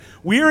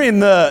We're in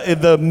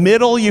the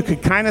middle, you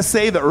could kind of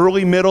say, the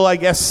early middle, I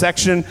guess,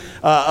 section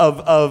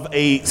of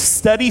a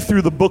study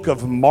through the book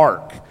of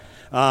Mark.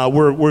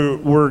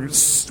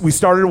 We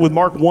started with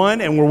Mark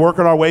 1, and we're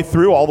working our way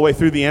through, all the way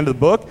through the end of the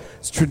book.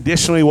 It's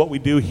traditionally what we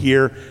do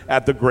here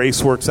at the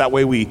Grace Works. That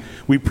way we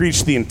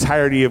preach the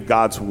entirety of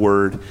God's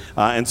Word.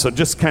 And so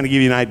just kind of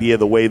give you an idea of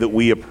the way that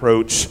we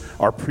approach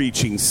our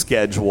preaching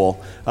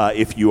schedule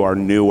if you are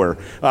newer.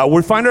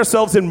 We find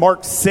ourselves in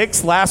Mark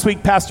 6. Last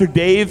week, Pastor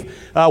Dave,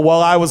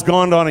 while I was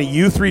gone on a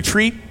youth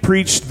retreat,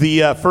 preached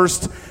the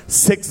first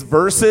 6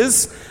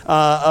 verses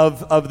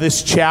of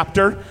this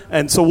chapter.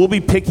 And so we'll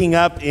be picking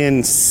up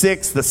in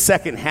 6, the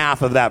second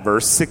half of that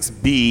verse,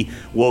 6b,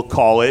 we'll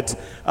call it,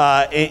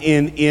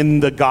 in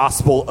the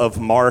Gospel of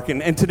Mark.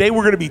 And today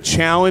we're going to be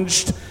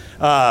challenged.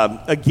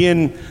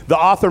 Again, the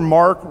author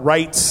Mark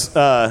writes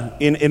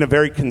in a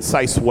very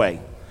concise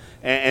way.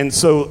 And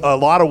so a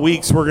lot of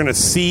weeks we're going to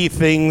see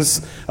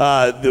things,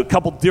 a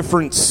couple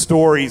different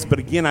stories. But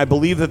again, I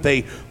believe that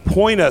they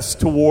point us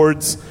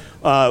towards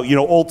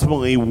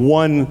ultimately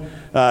one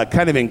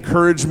kind of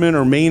encouragement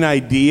or main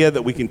idea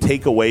that we can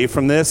take away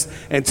from this.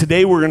 And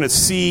today we're going to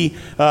see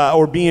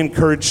or be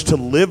encouraged to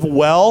live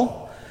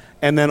well,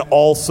 and then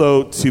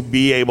also to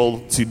be able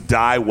to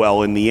die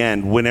well in the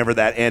end, whenever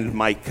that end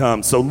might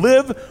come. So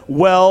live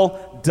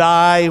well,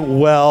 die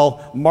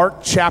well.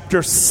 Mark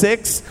chapter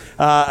 6.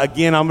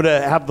 Again, I'm going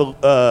to have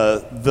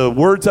the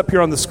words up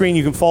here on the screen.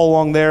 You can follow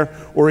along there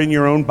or in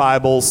your own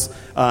Bibles,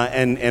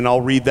 and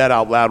I'll read that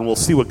out loud, and we'll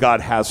see what God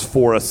has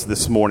for us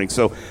this morning.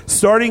 So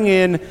starting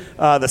in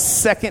the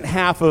second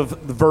half of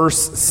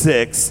verse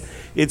 6,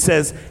 it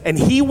says, "And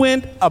he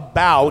went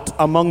about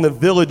among the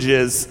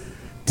villages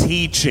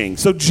teaching."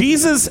 So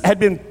Jesus had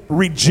been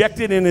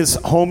rejected in his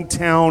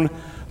hometown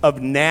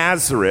of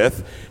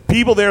Nazareth.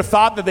 People there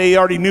thought that they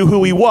already knew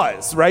who he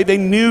was, right? They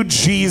knew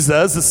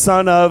Jesus, the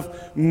son of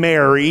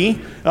Mary.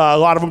 A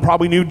lot of them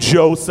probably knew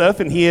Joseph,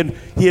 and he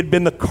had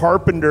been the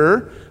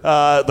carpenter's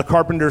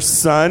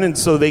son, and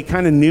so they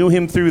kind of knew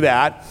him through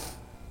that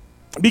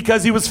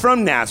because he was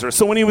from Nazareth.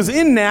 So when he was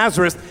in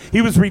Nazareth,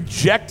 he was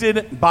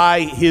rejected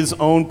by his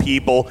own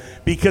people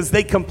because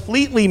they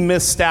completely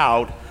missed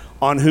out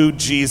on who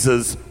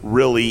Jesus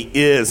really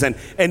is. And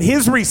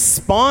his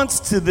response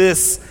to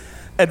this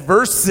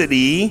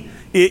adversity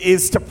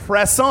is to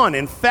press on.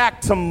 In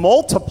fact, to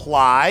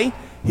multiply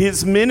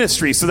his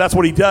ministry. So that's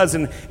what he does.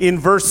 And in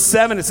verse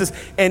 7, it says,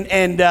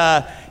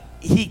 and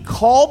he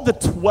called the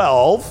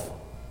 12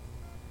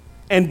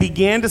 and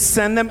began to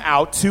send them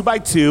out 2 by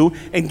 2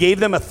 and gave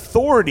them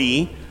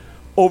authority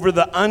over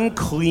the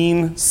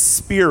unclean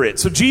spirit.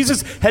 So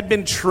Jesus had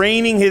been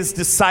training his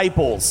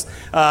disciples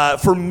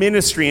for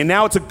ministry, and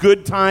now it's a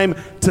good time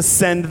to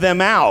send them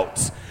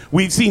out.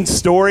 We've seen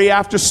story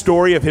after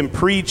story of him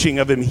preaching,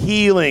 of him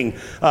healing,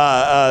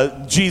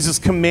 Jesus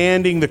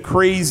commanding the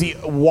crazy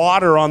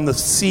water on the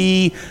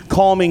sea,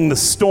 calming the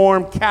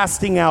storm,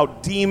 casting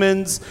out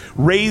demons,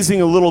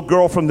 raising a little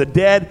girl from the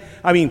dead.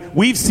 I mean,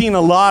 we've seen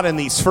a lot in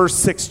these first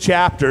 6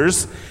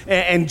 chapters,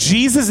 and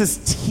Jesus is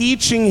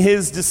teaching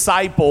his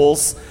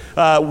disciples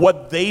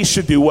what they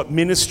should do, what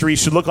ministry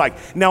should look like.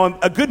 Now,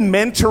 a good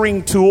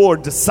mentoring tool or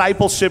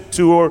discipleship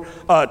tool,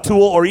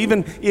 or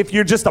even if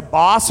you're just a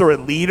boss or a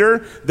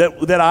leader,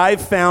 that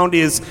I've found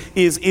is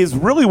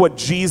really what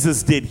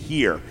Jesus did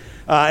here.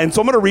 And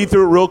so I'm going to read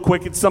through it real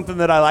quick. It's something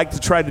that I like to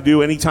try to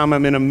do anytime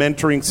I'm in a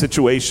mentoring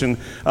situation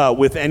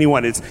with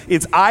anyone.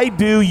 It's I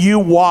do, you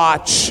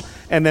watch,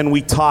 and then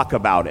we talk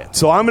about it.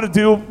 So I'm going to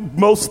do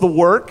most of the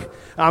work.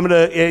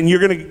 And you're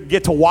going to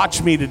get to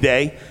watch me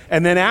today.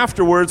 And then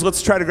afterwards,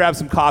 let's try to grab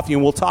some coffee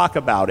and we'll talk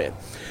about it.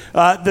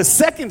 The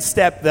second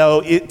step,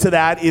 though, to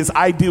that is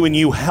I do and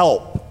you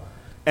help.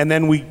 And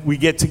then we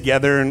get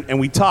together and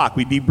we talk.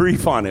 We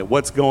debrief on it,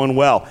 what's going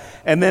well.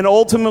 And then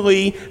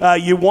ultimately,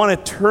 you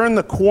want to turn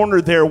the corner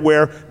there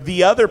where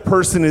the other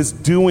person is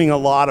doing a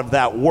lot of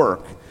that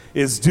work,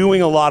 is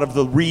doing a lot of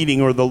the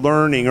reading or the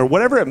learning or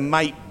whatever it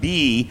might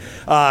be.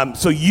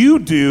 So you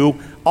do,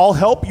 I'll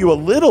help you a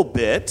little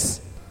bit.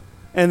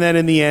 And then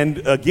in the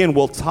end, again,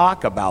 we'll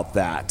talk about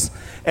that.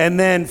 And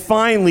then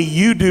finally,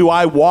 you do,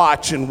 I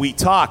watch, and we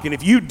talk. And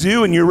if you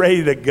do and you're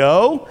ready to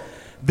go,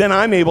 then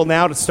I'm able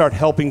now to start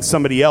helping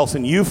somebody else.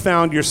 And you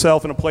found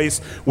yourself in a place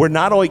where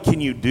not only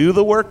can you do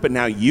the work, but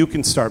now you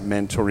can start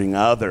mentoring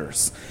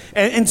others.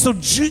 And so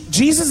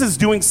Jesus is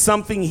doing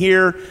something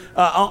here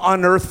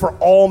on earth for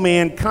all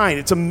mankind.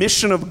 It's a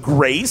mission of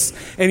grace,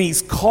 and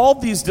he's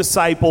called these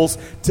disciples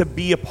to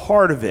be a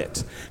part of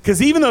it.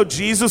 Because even though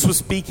Jesus was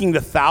speaking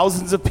to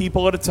thousands of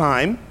people at a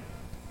time,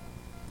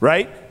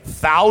 right?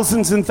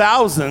 Thousands and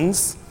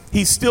thousands,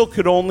 he still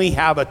could only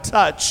have a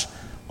touch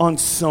on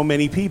so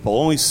many people.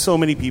 Only so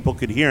many people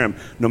could hear him,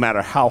 no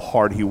matter how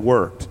hard he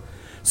worked.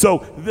 So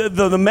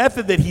the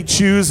method that he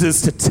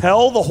chooses to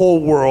tell the whole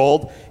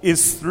world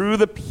is through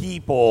the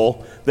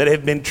people that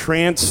have been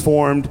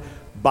transformed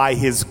by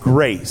his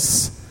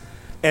grace.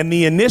 And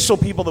the initial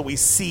people that we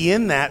see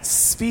in that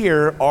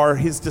sphere are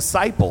his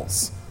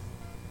disciples.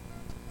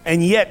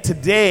 And yet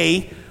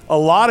today, a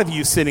lot of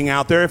you sitting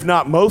out there, if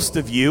not most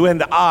of you,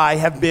 and I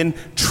have been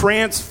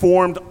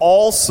transformed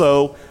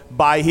also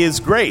by his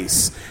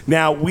grace.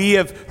 Now, we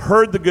have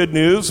heard the good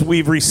news,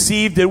 we've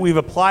received it, we've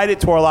applied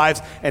it to our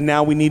lives, and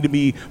now we need to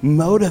be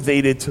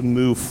motivated to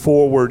move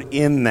forward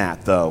in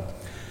that, though.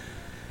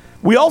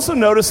 We also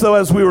noticed, though,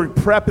 as we were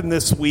prepping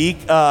this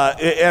week,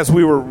 as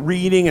we were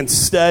reading and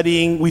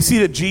studying, we see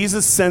that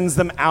Jesus sends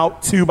them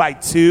out 2 by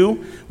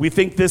 2. We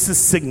think this is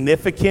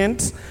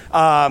significant.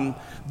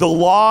 The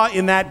law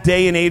in that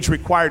day and age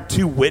required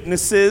 2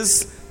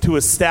 witnesses to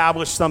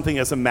establish something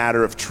as a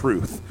matter of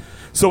truth.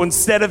 So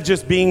instead of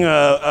just being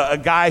a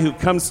guy who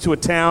comes to a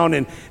town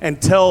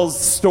and tells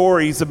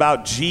stories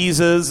about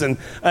Jesus and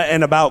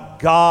about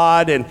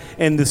God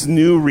and this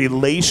new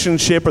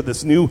relationship or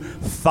this new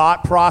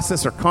thought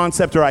process or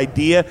concept or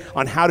idea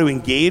on how to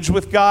engage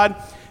with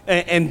God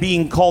and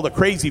being called a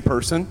crazy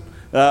person,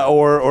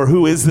 or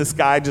who is this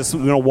guy just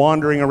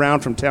wandering around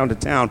from town to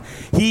town,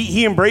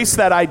 he embraced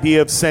that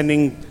idea of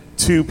sending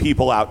 2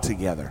 people out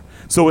together.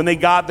 So when they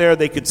got there,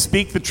 they could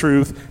speak the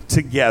truth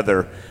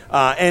together.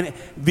 And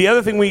the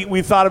other thing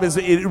we thought of is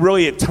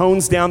it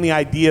tones down the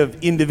idea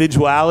of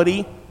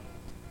individuality.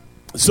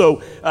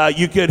 So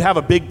you could have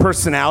a big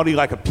personality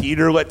like a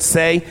Peter, let's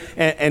say,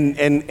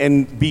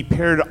 and be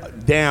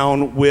paired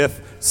down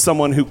with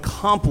someone who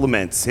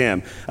complements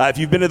him. If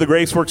you've been to the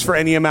Graceworks for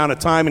any amount of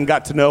time and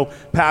got to know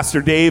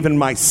Pastor Dave and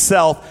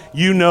myself,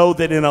 you know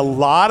that in a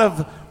lot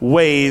of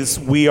ways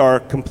we are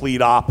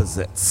complete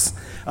opposites.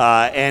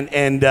 I,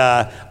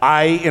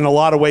 in a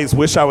lot of ways,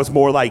 wish I was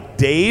more like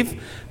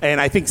Dave. And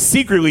I think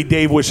secretly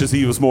Dave wishes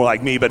he was more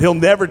like me, but he'll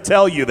never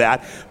tell you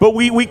that. But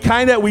we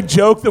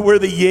joke that we're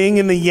the yin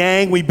and the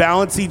yang. We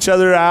balance each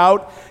other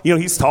out.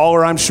 He's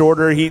taller, I'm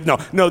shorter.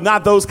 No,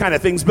 not those kind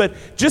of things. But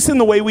just in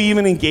the way we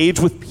even engage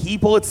with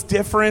people, it's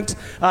different.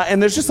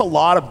 And there's just a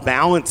lot of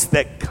balance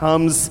that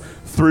comes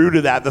through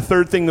to that. The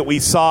third thing that we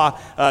saw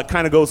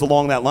kind of goes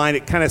along that line.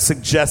 It kind of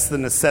suggests the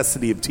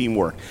necessity of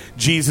teamwork.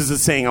 Jesus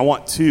is saying, I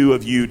want 2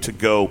 of you to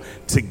go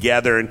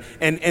together.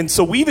 And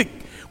so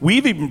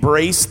we've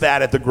embraced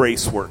that at the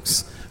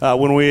Graceworks.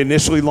 When we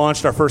initially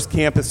launched our first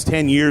campus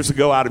 10 years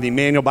ago out of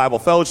Emmanuel Bible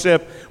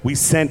Fellowship, we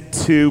sent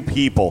 2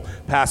 people,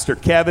 Pastor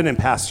Kevin and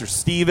Pastor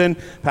Stephen.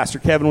 Pastor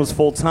Kevin was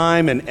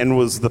full-time and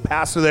was the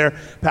pastor there.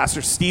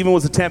 Pastor Stephen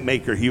was a tent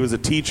maker. He was a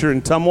teacher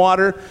in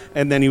Tumwater,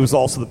 and then he was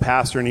also the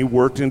pastor, and he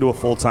worked into a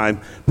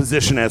full-time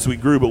position as we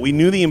grew. But we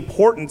knew the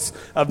importance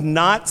of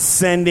not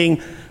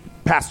sending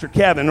Pastor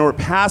Kevin or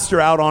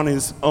pastor out on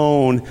his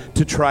own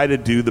to try to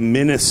do the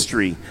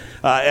ministry.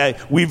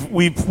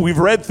 We've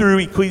read through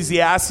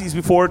Ecclesiastes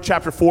before.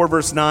 Chapter 4,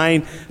 verse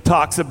 9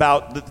 talks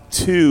about the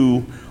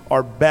 2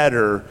 are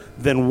better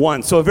than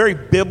 1. So a very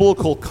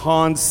biblical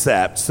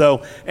concept.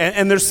 So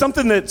and there's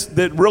something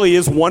that really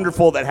is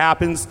wonderful that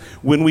happens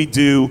when we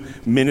do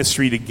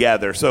ministry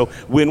together. So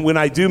when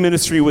I do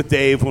ministry with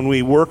Dave, when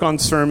we work on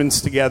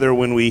sermons together,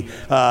 when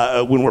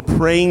we're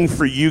praying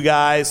for you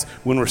guys,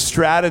 when we're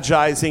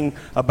strategizing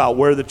about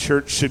where the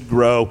church should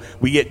grow,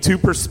 we get 2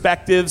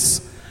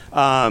 perspectives.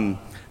 And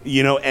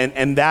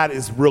that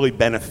is really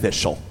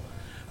beneficial.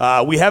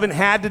 We haven't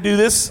had to do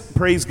this,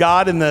 praise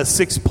God, in the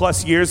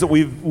 6+ years that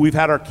we've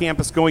had our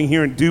campus going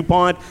here in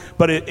DuPont,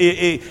 but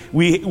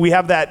we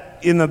have that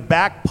in the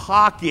back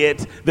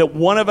pocket that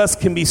one of us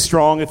can be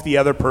strong if the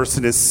other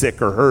person is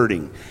sick or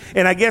hurting.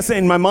 And I guess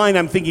in my mind,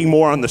 I'm thinking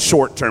more on the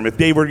short term. If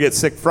Dave were to get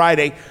sick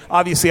Friday,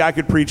 obviously I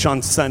could preach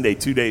on Sunday,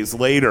 2 days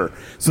later.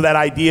 So that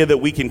idea that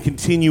we can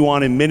continue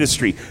on in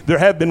ministry. There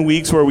have been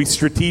weeks where we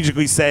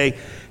strategically say,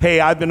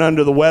 hey, I've been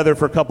under the weather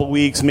for a couple of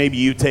weeks, maybe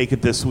you take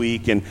it this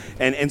week.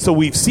 And so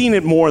we've seen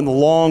it more in the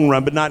long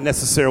run, but not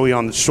necessarily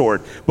on the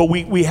short. But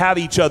we have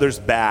each other's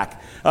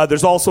back.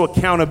 There's also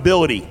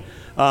accountability.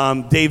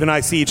 Dave and I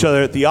see each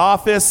other at the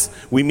office.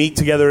 We meet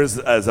together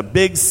as a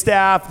big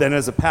staff, then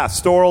as a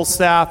pastoral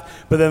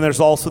staff. But then there's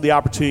also the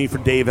opportunity for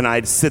Dave and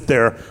I to sit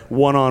there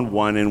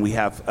one-on-one, and we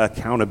have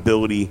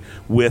accountability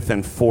with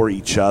and for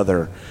each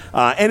other.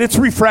 And it's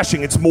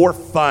refreshing. It's more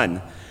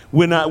fun.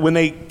 When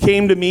they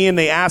came to me and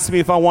they asked me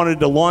if I wanted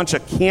to launch a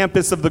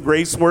campus of the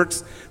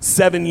Graceworks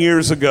 7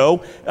 years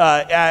ago,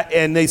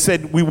 and they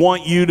said, we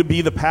want you to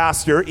be the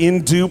pastor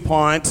in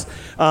DuPont,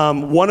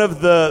 one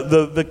of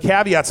the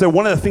caveats there,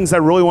 one of the things I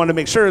really wanted to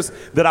make sure is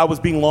that I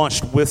was being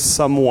launched with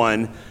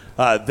someone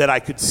that I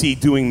could see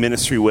doing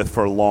ministry with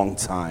for a long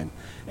time,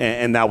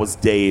 and that was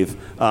Dave.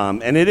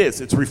 And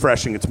it's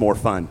refreshing, it's more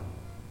fun.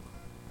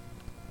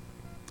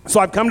 So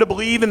I've come to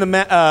believe in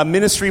the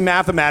ministry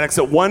mathematics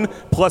that 1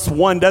 +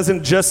 1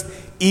 doesn't just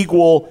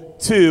equal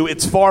 2.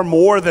 It's far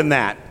more than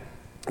that,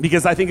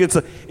 because I think it's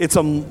a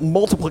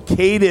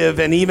multiplicative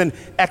and even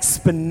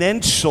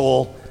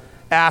exponential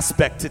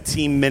aspect to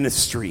team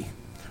ministry.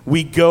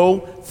 We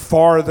go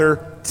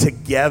farther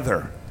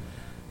together.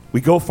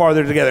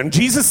 And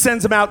Jesus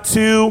sends them out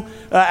 2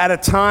 at a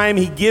time.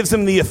 He gives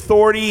them the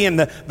authority and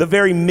the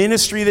very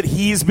ministry that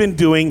he's been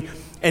doing.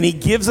 And he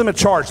gives them a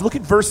charge. Look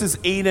at verses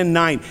 8 and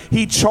 9.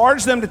 He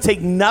charged them to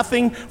take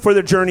nothing for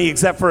their journey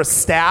except for a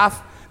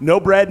staff No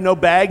bread, no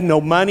bag,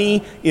 no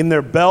money in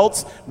their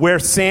belts. Wear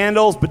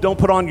sandals, but don't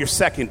put on your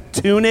second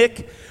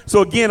tunic.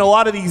 So again, a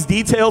lot of these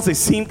details, they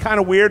seem kind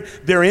of weird.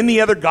 They're in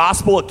the other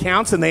gospel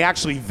accounts, and they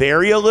actually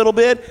vary a little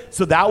bit.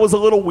 So that was a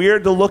little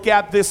weird to look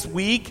at this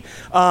week.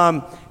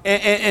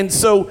 And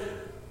so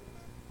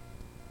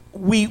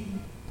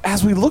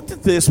as we looked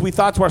at this, we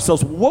thought to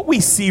ourselves, what we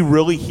see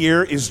really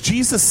here is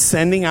Jesus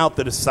sending out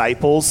the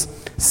disciples,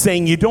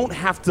 saying you don't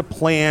have to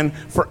plan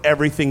for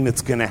everything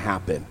that's going to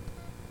happen.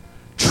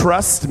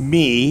 Trust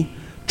me,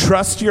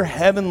 trust your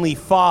heavenly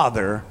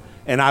Father,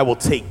 and I will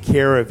take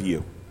care of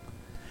you.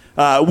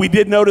 We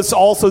did notice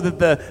also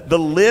that the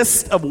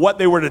list of what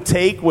they were to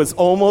take was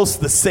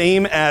almost the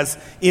same as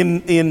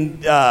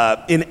in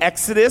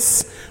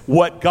Exodus,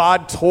 what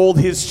God told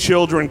his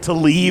children to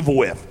leave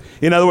with.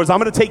 In other words, I'm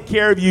going to take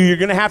care of you. You're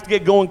going to have to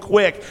get going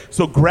quick.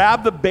 So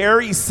grab the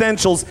bare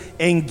essentials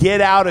and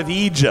get out of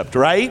Egypt,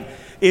 right?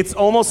 It's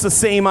almost the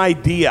same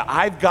idea.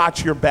 I've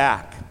got your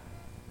back.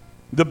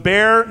 The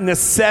bare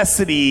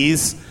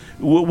necessities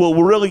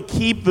will really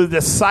keep the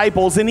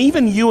disciples and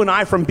even you and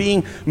I from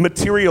being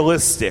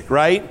materialistic,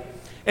 right?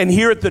 And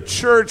here at the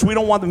church, we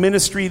don't want the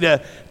ministry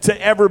to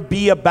ever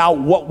be about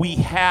what we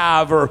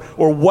have or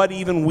what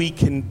even we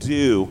can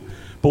do.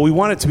 But we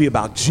want it to be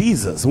about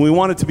Jesus, and we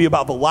want it to be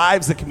about the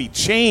lives that can be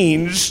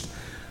changed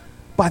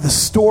by the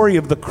story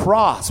of the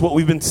cross, what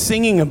we've been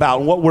singing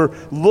about and what we're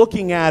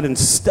looking at and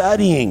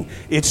studying.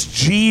 It's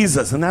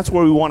Jesus, and that's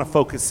where we want to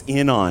focus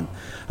in on.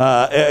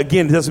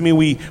 Again, it doesn't mean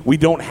we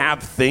don't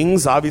have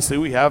things. Obviously,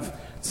 we have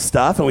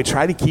stuff, and we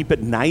try to keep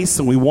it nice,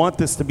 and we want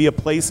this to be a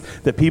place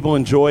that people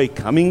enjoy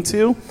coming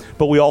to,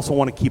 but we also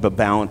want to keep a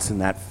balance in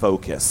that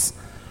focus.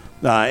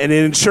 And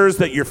it ensures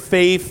that your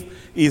faith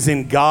is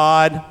in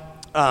God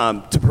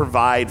to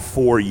provide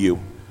for you.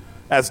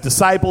 As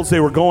disciples, they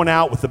were going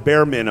out with the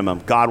bare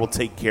minimum. God will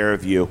take care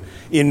of you.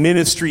 In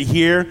ministry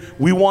here,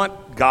 we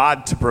want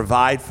God to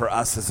provide for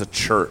us as a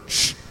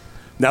church.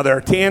 Now, there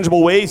are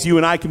tangible ways you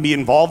and I can be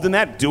involved in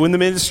that, doing the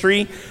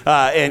ministry,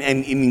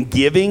 and in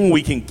giving,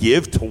 we can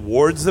give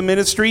towards the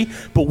ministry,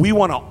 but we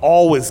want to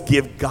always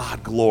give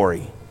God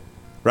glory,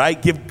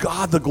 right? Give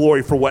God the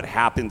glory for what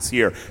happens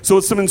here. So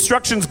some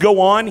instructions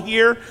go on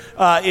here.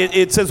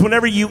 It says,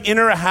 whenever you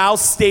enter a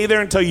house, stay there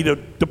until you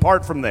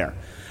depart from there.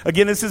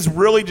 Again, this is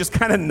really just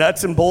kind of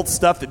nuts and bolts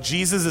stuff that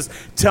Jesus is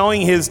telling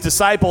his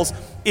disciples.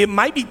 It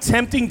might be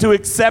tempting to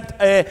accept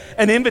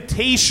an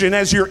invitation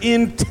as you're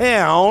in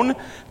town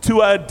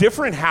to a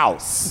different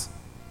house,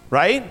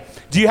 right?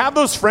 Do you have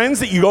those friends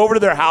that you go over to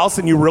their house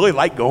and you really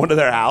like going to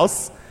their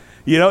house?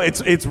 You know,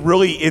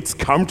 it's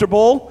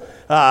comfortable.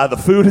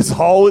 The food is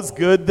always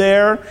good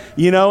there,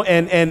 you know,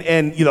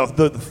 and you know,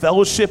 the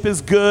fellowship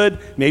is good.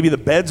 Maybe the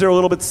beds are a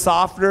little bit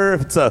softer.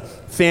 If it's a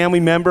family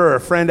member or a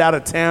friend out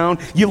of town,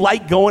 you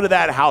like going to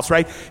that house,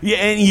 right? Yeah,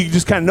 and you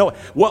just kind of know it.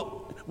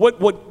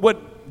 What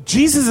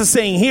Jesus is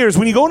saying here is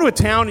when you go into a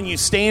town and you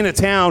stay in a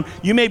town,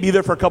 you may be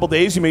there for a couple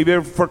days, you may be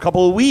there for a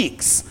couple of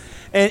weeks.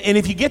 And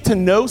if you get to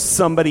know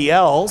somebody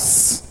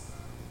else,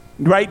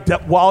 right,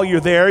 while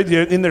you're there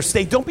in their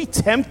state, don't be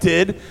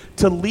tempted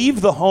to leave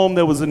the home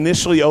that was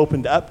initially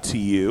opened up to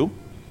you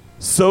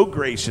so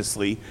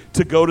graciously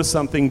to go to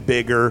something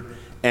bigger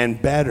and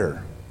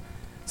better.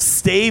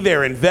 Stay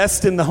there,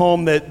 invest in the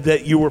home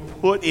that you were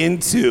put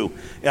into,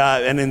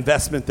 an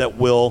investment that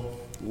will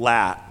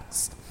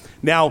last.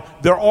 Now,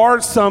 there are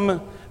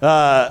some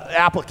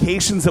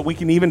applications that we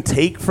can even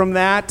take from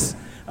that.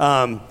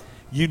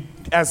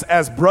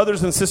 As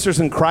brothers and sisters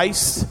in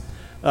Christ,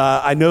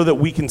 I know that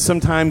we can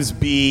sometimes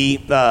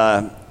be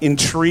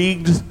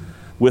intrigued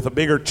with a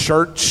bigger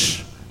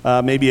church,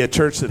 maybe a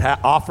church that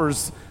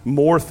offers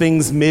more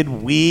things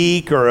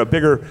midweek or a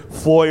bigger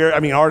foyer. I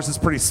mean, ours is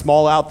pretty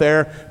small out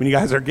there. When you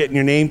guys are getting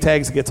your name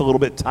tags, it gets a little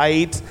bit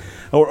tight.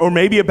 Or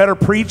maybe a better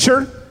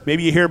preacher.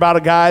 Maybe you hear about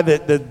a guy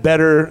that's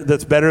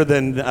better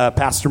than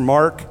Pastor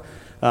Mark.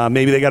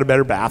 Maybe they got a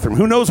better bathroom.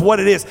 Who knows what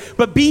it is?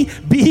 But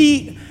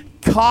be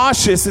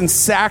cautious in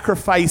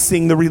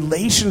sacrificing the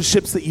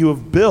relationships that you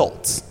have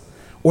built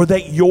or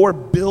that you're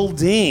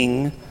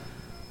building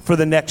for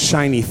the next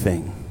shiny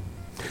thing.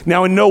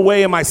 Now, in no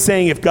way am I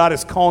saying if God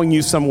is calling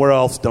you somewhere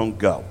else, don't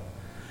go.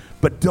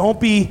 But don't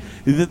be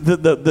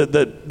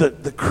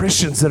the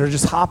Christians that are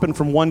just hopping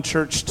from one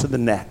church to the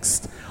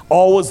next,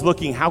 always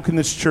looking, how can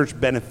this church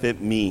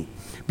benefit me?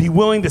 Be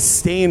willing to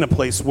stay in a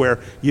place where,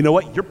 you know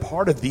what, you're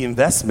part of the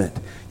investment.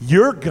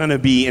 You're going to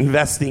be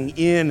investing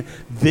in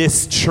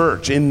this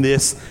church, in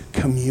this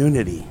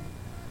community.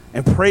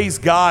 And praise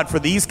God for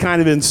these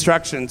kind of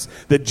instructions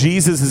that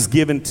Jesus has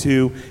given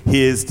to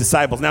his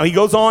disciples. Now, he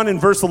goes on in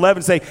verse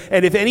 11 saying,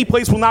 and if any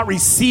place will not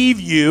receive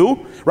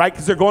you, right,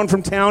 because they're going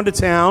from town to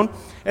town,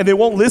 and they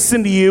won't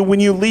listen to you, when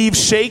you leave,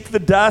 shake the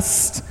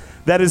dust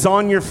that is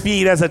on your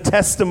feet as a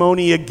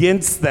testimony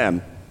against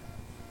them.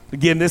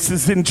 Again, this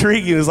is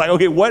intriguing. It's like,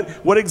 okay,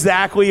 what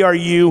exactly are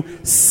you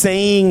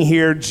saying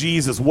here,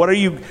 Jesus? What are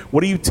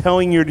you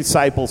telling your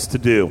disciples to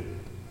do?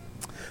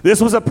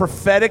 This was a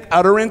prophetic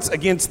utterance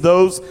against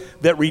those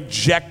that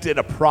rejected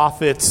a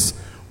prophet's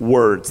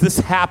words. This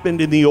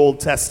happened in the Old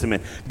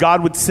Testament.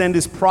 God would send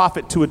his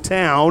prophet to a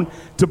town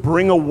to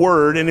bring a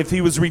word, and if he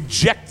was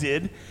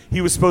rejected,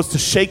 he was supposed to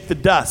shake the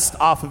dust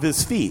off of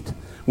his feet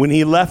when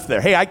he left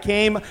there. Hey, I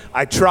came,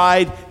 I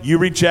tried, you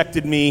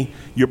rejected me,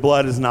 your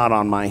blood is not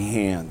on my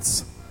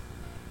hands.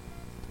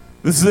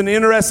 This is an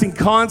interesting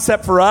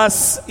concept for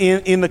us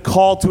in the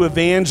call to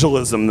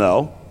evangelism,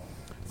 though.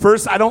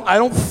 First, I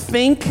don't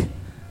think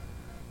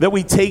that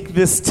we take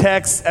this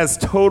text as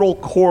total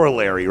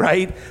corollary,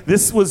 right?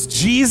 This was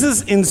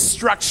Jesus'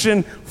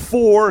 instruction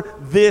for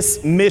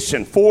this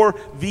mission, for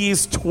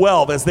these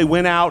 12 as they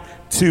went out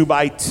 2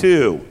 by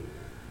 2.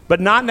 But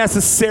not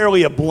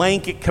necessarily a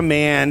blanket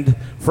command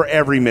for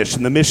every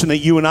mission. The mission that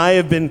you and I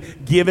have been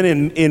given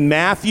in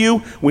Matthew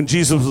when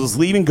Jesus was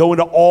leaving, go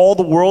into all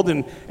the world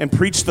and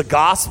preach the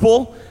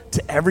gospel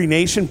to every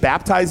nation,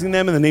 baptizing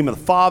them in the name of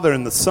the Father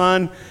and the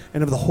Son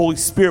and of the Holy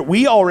Spirit.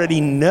 We already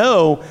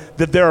know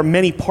that there are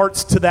many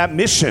parts to that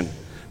mission.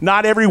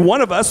 Not every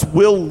one of us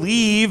will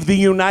leave the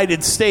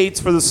United States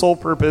for the sole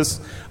purpose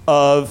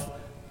of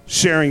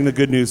sharing the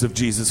good news of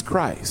Jesus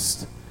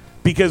Christ.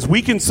 Because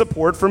we can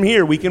support from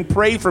here. We can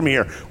pray from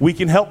here. We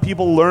can help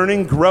people learn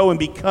and grow and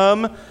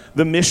become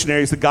the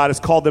missionaries that God has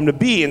called them to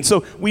be. And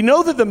so we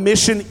know that the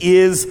mission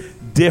is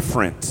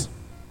different.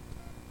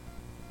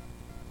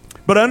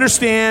 But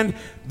understand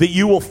that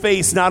you will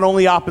face not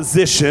only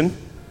opposition,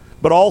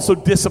 but also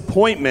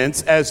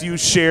disappointments as you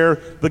share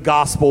the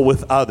gospel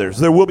with others.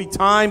 There will be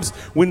times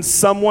when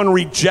someone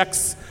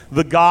rejects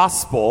the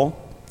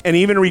gospel and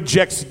even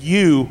rejects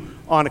you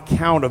on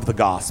account of the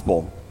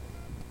gospel.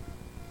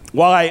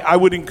 While I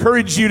would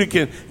encourage you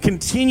to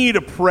continue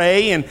to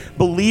pray and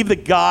believe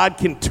that God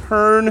can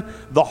turn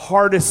the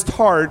hardest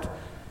heart,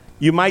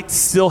 you might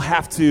still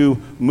have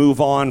to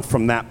move on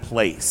from that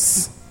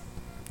place.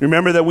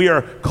 Remember that we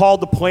are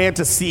called to plant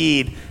a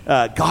seed.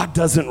 God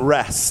doesn't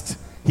rest.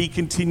 He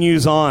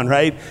continues on,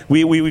 right?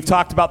 We've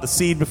talked about the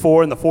seed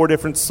before and the 4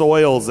 different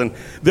soils. And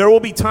there will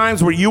be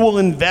times where you will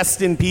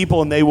invest in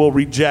people and they will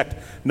reject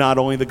not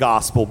only the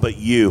gospel, but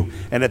you.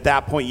 And at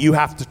that point, you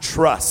have to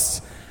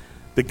trust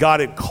that God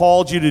had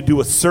called you to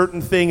do a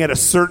certain thing at a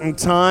certain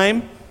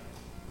time,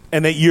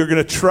 and that you're going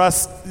to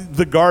trust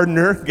the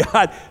gardener,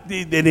 God,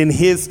 that in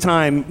his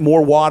time,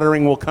 more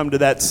watering will come to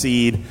that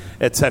seed,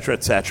 et cetera,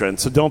 et cetera. And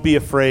so don't be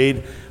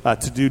afraid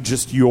to do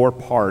just your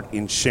part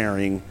in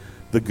sharing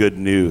the good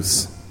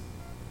news.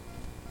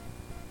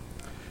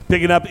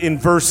 Picking up in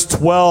verse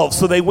 12.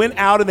 So they went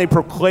out and they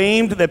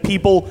proclaimed that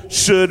people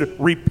should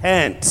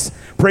repent.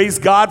 Praise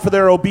God for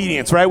their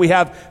obedience, right? We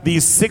have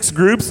these 6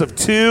 groups of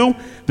 2.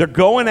 They're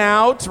going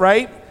out,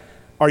 right?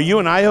 Are you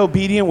and I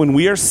obedient when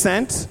we are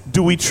sent?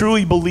 Do we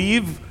truly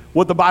believe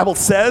what the Bible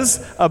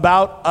says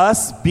about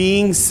us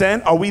being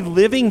sent? Are we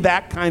living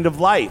that kind of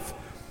life?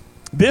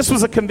 This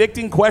was a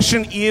convicting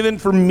question even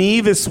for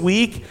me this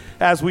week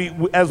as we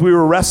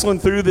were wrestling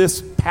through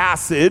this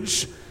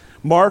passage.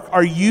 Mark,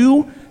 are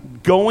you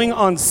going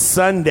on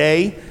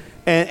Sunday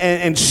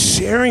and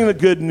sharing the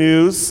good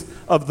news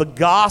of the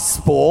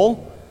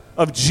gospel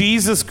of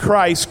Jesus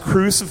Christ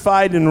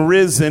crucified and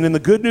risen, and the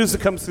good news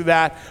that comes through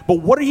that, but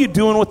what are you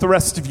doing with the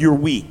rest of your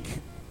week?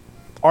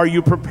 Are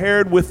you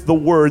prepared with the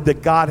word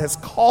that God has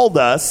called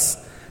us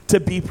to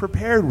be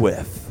prepared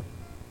with?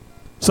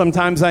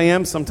 Sometimes I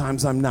am,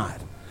 sometimes I'm not.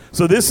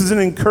 So this is an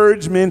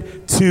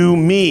encouragement to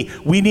me.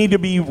 We need to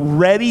be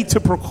ready to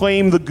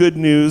proclaim the good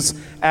news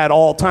at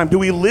all times. Do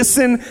we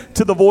listen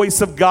to the voice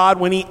of God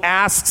when he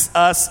asks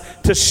us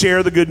to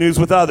share the good news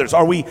with others?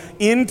 Are we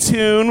in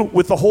tune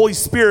with the Holy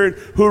Spirit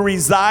who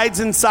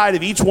resides inside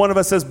of each one of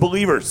us as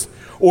believers?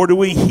 Or do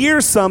we hear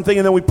something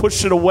and then we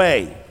push it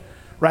away?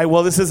 Right?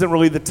 Well, this isn't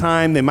really the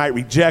time. They might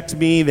reject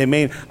me.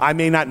 I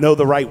may not know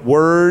the right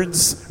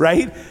words,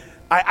 right?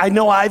 I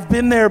know I've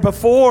been there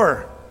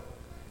before.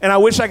 And I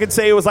wish I could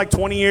say it was like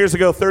 20 years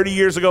ago, 30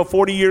 years ago,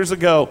 40 years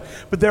ago.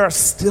 But there are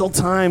still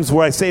times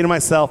where I say to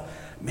myself,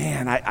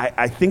 man,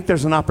 I think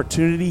there's an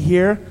opportunity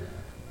here.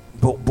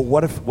 But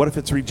what if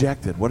it's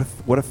rejected? What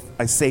if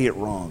I say it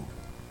wrong?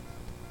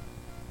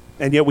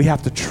 And yet we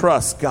have to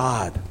trust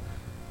God.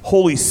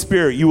 Holy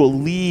Spirit, you will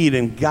lead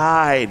and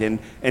guide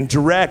and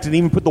direct and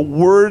even put the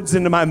words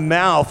into my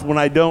mouth when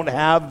I don't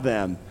have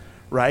them,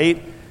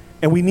 right?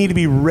 And we need to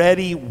be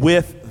ready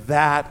with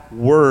that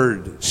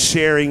word,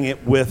 sharing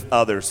it with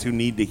others who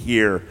need to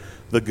hear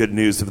the good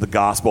news of the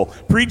gospel.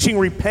 Preaching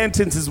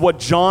repentance is what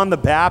John the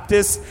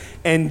Baptist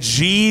and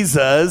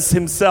Jesus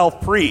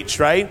himself preached,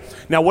 right?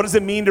 Now, what does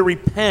it mean to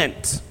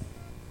repent?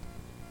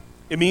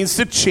 It means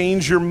to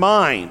change your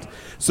mind.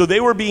 So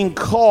they were being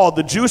called,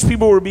 the Jewish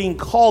people were being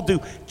called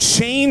to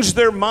change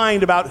their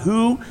mind about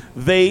who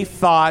they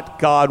thought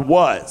God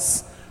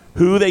was,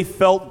 who they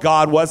felt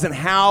God was, and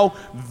how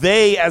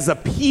they as a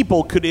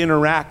people could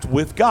interact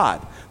with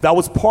God. That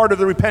was part of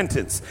the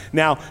repentance.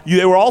 Now,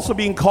 they were also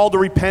being called to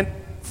repent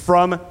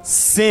from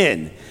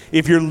sin.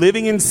 If you're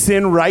living in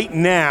sin right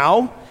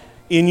now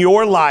in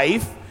your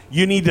life,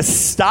 You need to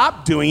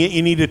stop doing it.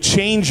 You need to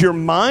change your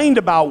mind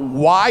about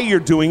why you're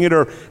doing it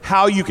or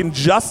how you can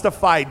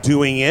justify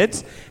doing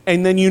it.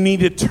 And then you need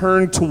to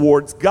turn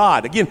towards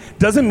God. Again,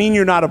 doesn't mean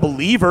you're not a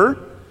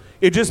believer.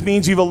 It just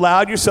means you've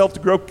allowed yourself to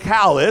grow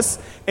callous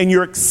and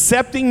you're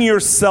accepting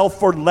yourself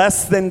for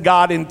less than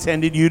God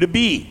intended you to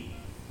be.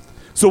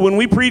 So when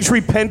we preach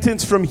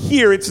repentance from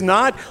here, it's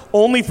not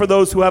only for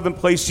those who haven't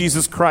placed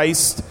Jesus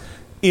Christ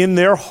in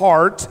their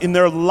heart, in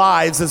their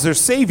lives as their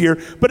Savior,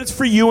 but it's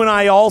for you and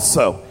I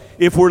also.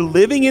 If we're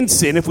living in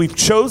sin, if we've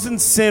chosen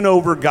sin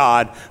over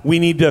God, we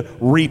need to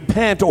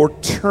repent or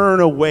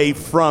turn away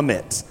from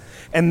it.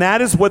 And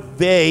that is what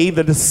the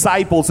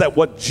disciples,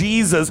 what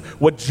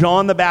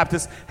John the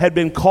Baptist had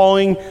been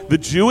calling the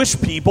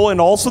Jewish people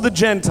and also the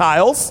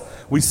Gentiles.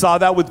 We saw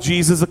that with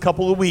Jesus a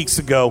couple of weeks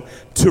ago,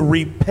 to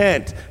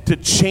repent, to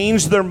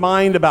change their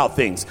mind about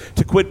things,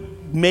 to quit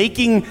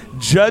making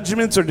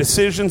judgments or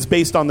decisions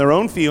based on their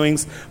own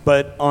feelings,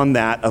 but on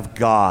that of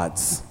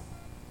God's.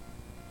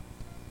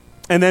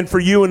 And then for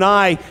you and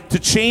I to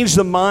change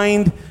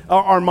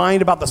our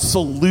mind about the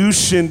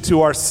solution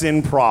to our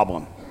sin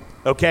problem.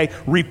 Okay?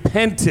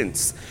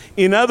 Repentance.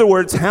 In other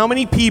words, how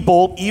many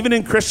people, even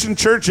in Christian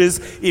churches,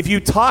 if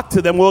you talk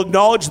to them, will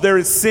acknowledge there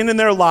is sin in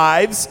their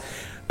lives,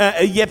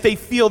 yet they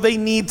feel they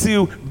need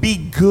to be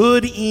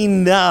good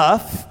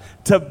enough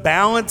to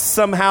balance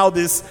somehow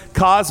this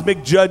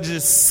cosmic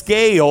judge's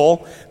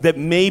scale that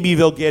maybe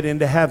they'll get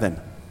into heaven.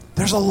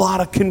 There's a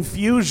lot of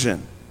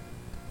confusion.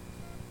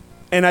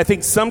 And I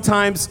think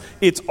sometimes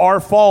it's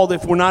our fault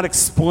if we're not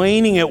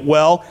explaining it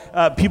well.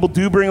 People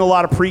do bring a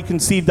lot of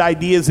preconceived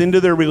ideas into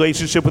their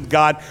relationship with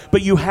God.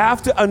 But you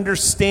have to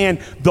understand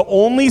the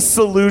only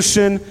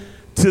solution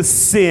to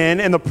sin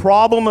and the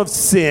problem of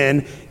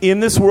sin in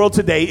this world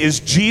today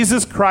is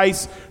Jesus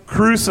Christ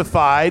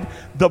crucified,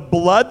 the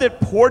blood that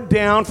poured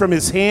down from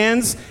his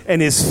hands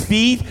and his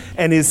feet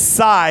and his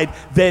side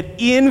that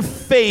in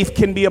faith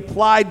can be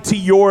applied to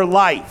your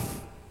life.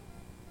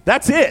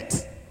 That's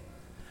it.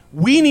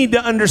 We need to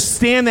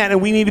understand that,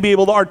 and we need to be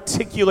able to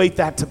articulate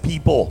that to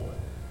people.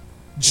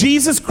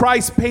 Jesus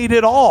Christ paid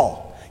it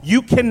all.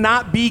 You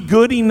cannot be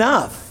good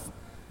enough.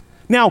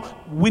 Now,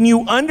 when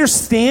you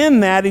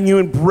understand that and you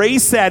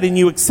embrace that and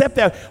you accept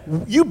that,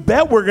 you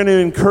bet we're going to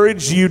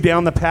encourage you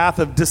down the path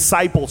of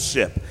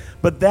discipleship.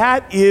 But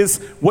that is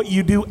what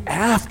you do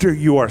after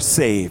you are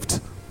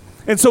saved.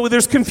 And so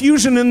there's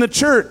confusion in the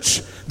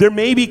church. There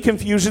may be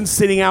confusion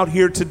sitting out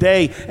here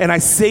today, and I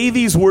say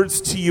these words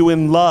to you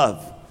in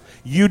love.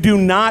 You do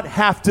not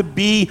have to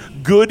be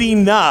good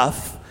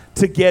enough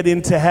to get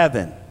into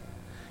heaven.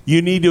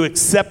 You need to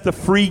accept the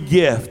free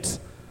gift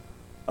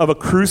of a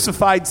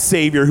crucified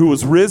Savior who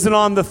was risen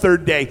on the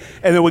third day.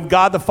 And then when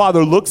God the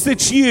Father looks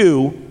at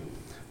you,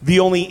 the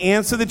only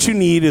answer that you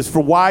need is for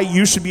why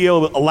you should be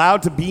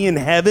allowed to be in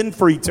heaven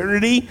for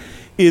eternity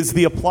is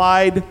the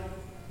applied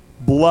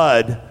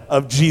blood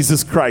of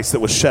Jesus Christ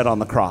that was shed on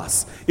the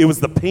cross. It was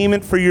the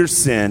payment for your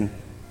sin,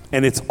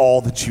 and it's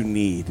all that you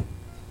need.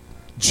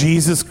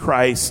 Jesus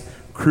Christ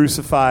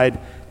crucified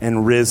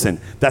and risen.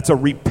 That's a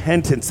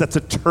repentance. That's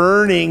a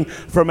turning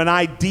from an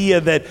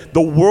idea that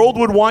the world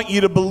would want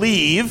you to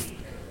believe.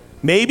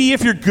 Maybe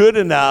if you're good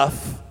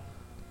enough,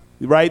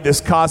 right,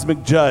 this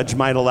cosmic judge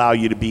might allow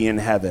you to be in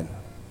heaven.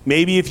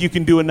 Maybe if you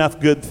can do enough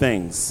good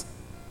things.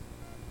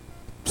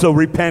 So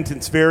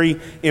repentance, very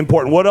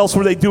important. What else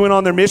were they doing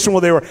on their mission? Well,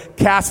 they were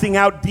casting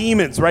out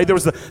demons, right? There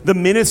was the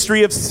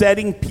ministry of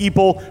setting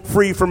people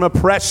free from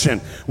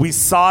oppression. We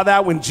saw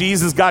that when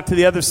Jesus got to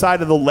the other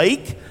side of the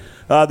lake.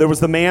 There was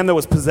the man that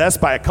was possessed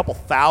by a couple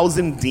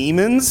thousand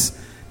demons.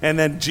 And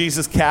then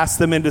Jesus cast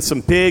them into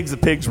some pigs. The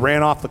pigs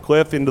ran off the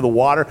cliff into the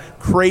water.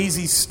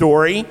 Crazy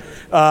story.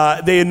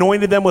 They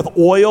anointed them with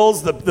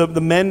oils. The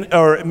men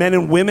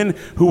and women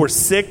who were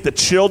sick, the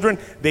children,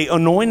 they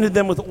anointed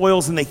them with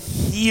oils and they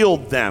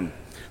healed them.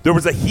 There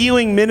was a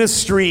healing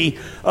ministry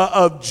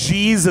of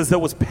Jesus that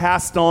was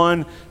passed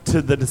on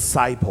to the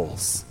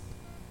disciples.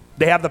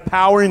 They have the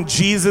power in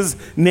Jesus'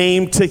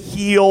 name to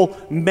heal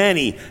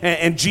many.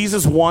 And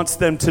Jesus wants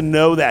them to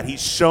know that.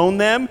 He's shown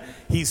them,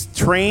 he's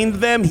trained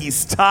them,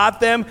 he's taught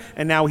them,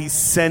 and now he's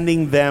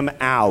sending them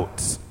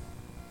out.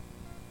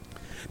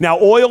 Now,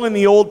 oil in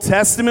the Old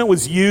Testament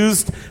was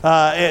used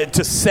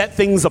to set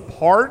things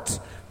apart,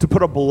 to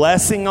put a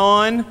blessing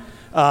on.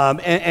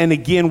 And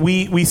again,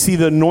 we see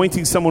the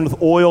anointing someone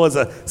with oil as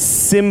a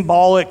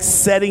symbolic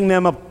setting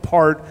them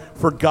apart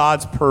for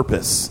God's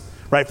purpose,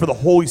 right? For the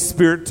Holy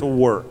Spirit to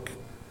work.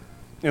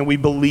 And we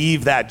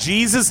believe that.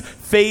 Jesus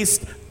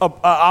faced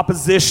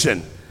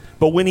opposition.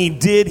 But when he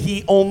did,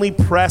 he only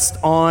pressed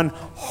on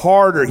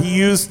harder. He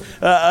used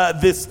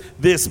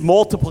this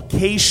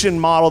multiplication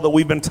model that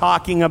we've been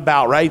talking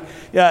about, right?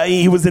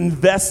 He was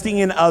investing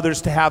in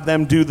others to have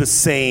them do the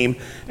same.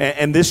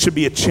 And this should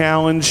be a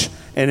challenge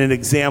and an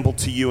example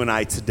to you and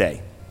I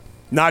today.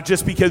 Not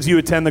just because you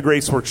attend the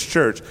Graceworks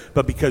Church,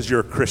 but because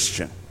you're a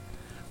Christian.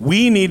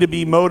 We need to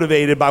be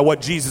motivated by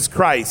what Jesus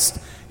Christ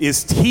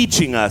is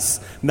teaching us,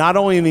 not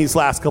only in these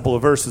last couple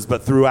of verses,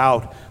 but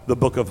throughout the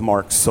book of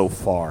Mark so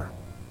far.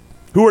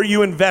 Who are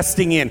you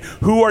investing in?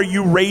 Who are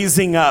you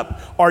raising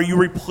up? Are you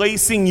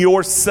replacing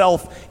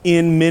yourself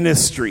in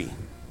ministry?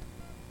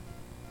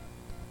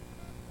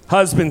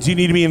 Husbands, you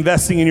need to be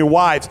investing in your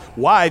wives.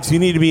 Wives, you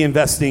need to be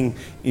investing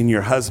in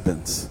your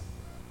husbands.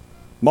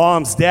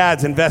 Moms,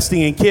 dads,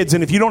 investing in kids.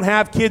 And if you don't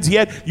have kids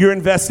yet, you're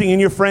investing in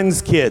your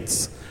friends'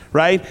 kids,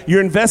 right?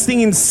 You're investing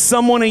in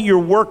someone at your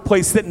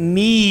workplace that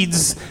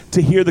needs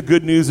to hear the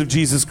good news of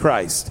Jesus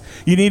Christ.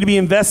 You need to be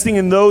investing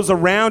in those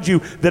around you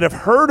that have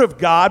heard of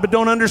God but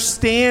don't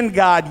understand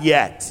God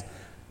yet.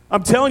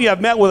 I'm telling you,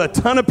 I've met with a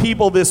ton of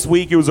people this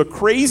week. It was a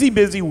crazy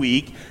busy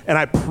week, and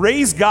I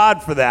praise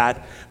God for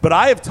that. But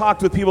I have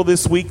talked with people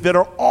this week that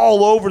are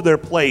all over their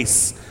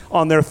place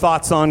on their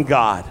thoughts on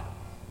God.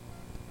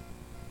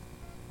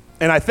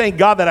 And I thank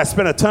God that I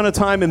spent a ton of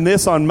time in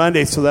this on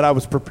Monday so that I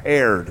was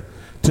prepared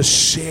to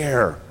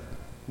share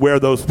where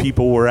those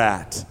people were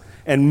at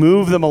and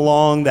move them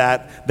along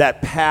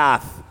that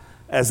path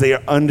as they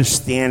are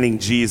understanding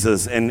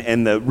Jesus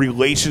and the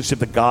relationship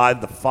that God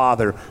the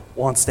Father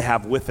wants to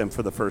have with them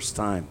for the first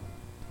time.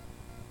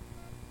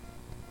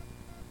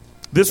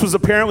 This was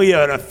apparently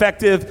an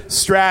effective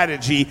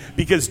strategy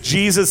because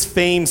Jesus'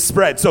 fame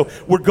spread. So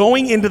we're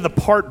going into the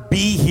part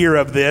B here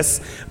of this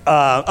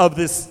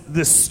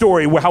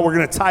story, how we're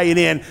going to tie it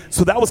in.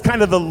 So that was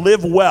kind of the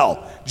live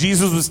well.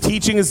 Jesus was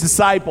teaching his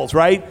disciples,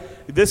 right?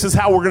 This is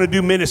how we're going to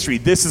do ministry.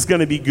 This is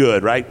going to be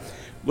good, right?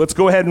 Let's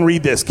go ahead and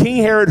read this. King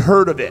Herod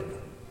heard of it.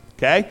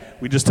 Okay?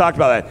 We just talked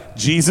about that.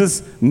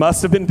 Jesus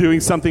must have been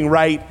doing something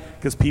right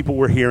because people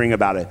were hearing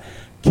about it.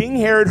 King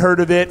Herod heard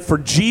of it, for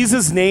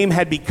Jesus' name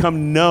had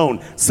become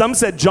known. Some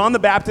said John the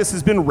Baptist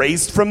has been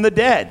raised from the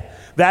dead.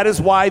 That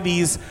is why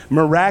these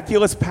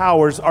miraculous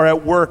powers are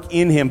at work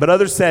in him. But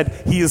others said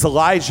he is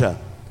Elijah.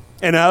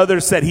 And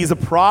others said he's a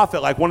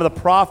prophet, like one of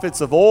the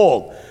prophets of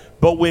old.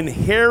 But when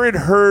Herod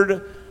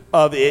heard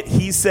of it,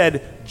 he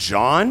said,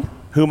 John,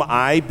 whom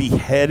I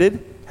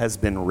beheaded, has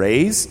been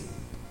raised.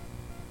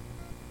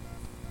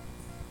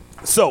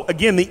 So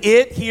again, the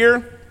it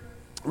here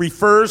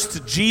refers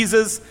to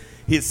Jesus,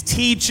 his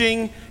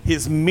teaching,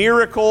 his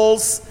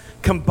miracles,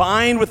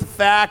 combined with the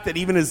fact that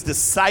even his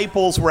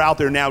disciples were out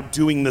there now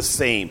doing the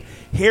same.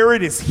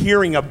 Herod is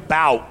hearing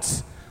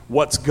about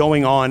what's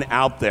going on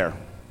out there.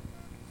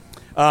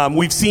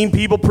 We've seen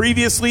people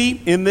previously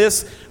in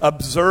this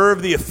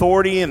observe the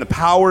authority and the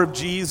power of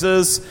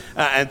Jesus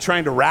and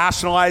trying to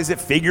rationalize it,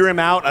 figure him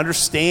out,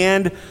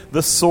 understand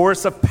the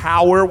source of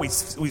power. We've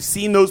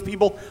seen those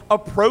people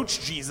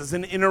approach Jesus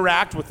and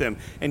interact with him.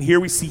 And here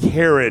we see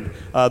Herod,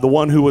 the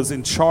one who was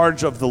in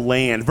charge of the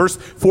land. Verse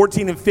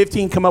 14 and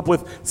 15 come up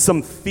with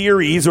some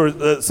theories,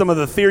 or some of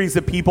the theories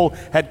that people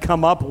had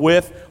come up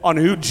with on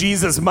who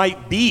Jesus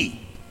might be.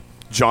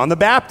 John the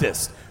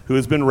Baptist, who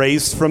has been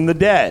raised from the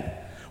dead.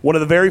 One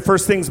of the very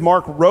first things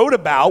Mark wrote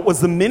about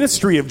was the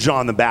ministry of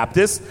John the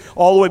Baptist.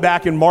 All the way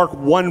back in Mark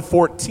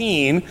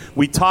 1:14,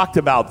 we talked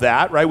about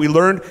that, right? We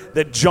learned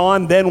that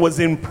John then was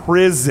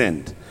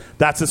imprisoned.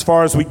 That's as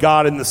far as we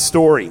got in the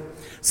story.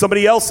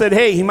 Somebody else said,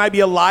 hey, he might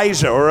be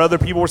Elijah, or other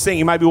people were saying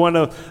he might be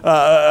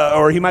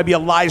he might be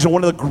Elijah,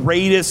 one of the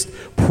greatest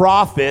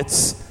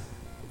prophets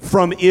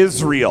from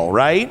Israel,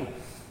 right?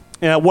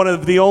 One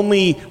of the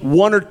only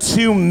one or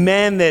two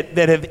men that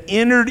have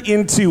entered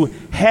into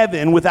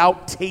heaven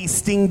without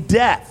tasting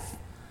death.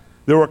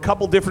 There were a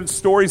couple different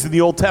stories in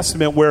the Old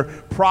Testament where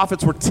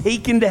prophets were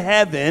taken to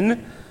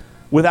heaven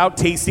without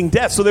tasting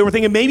death. So they were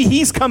thinking, maybe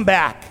he's come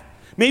back.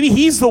 Maybe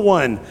he's the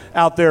one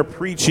out there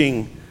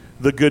preaching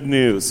the good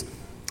news.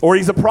 Or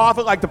he's a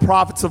prophet like the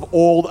prophets of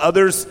old.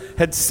 Others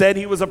had said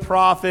he was a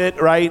prophet,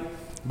 right?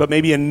 But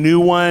maybe a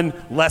new one,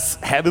 less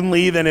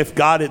heavenly than if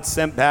God had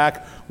sent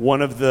back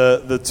one of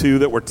the two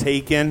that were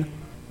taken.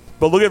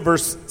 But look at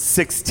verse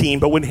 16.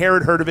 But when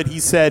Herod heard of it, he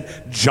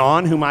said,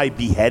 John, whom I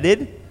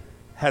beheaded,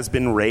 has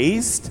been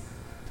raised.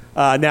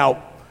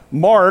 Now,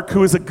 Mark,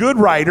 who is a good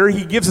writer,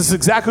 he gives us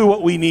exactly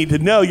what we need to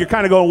know. You're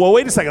kind of going, well,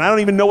 wait a second, I don't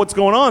even know what's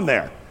going on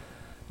there.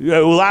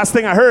 Last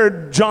thing I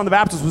heard, John the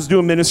Baptist was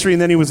doing ministry,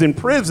 and then he was in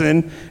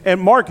prison. And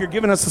Mark, you're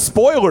giving us a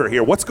spoiler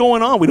here. What's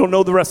going on? We don't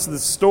know the rest of the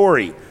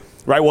story.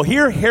 Right, well,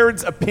 here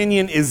Herod's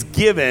opinion is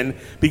given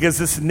because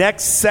this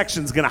next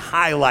section is going to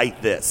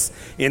highlight this.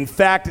 In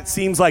fact, it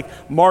seems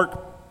like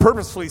Mark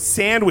purposefully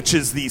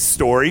sandwiches these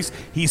stories.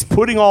 He's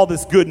putting all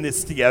this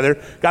goodness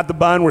together. Got the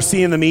bun, we're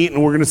seeing the meat,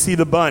 and we're going to see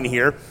the bun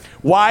here.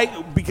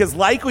 Why? Because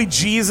likely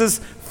Jesus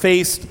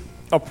faced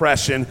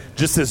oppression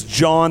just as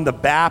John the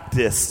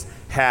Baptist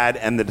had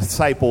and the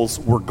disciples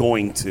were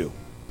going to.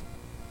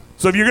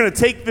 So if you're going to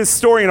take this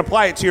story and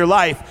apply it to your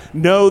life,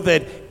 know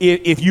that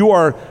if you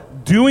are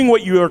doing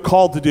what you are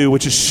called to do,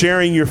 which is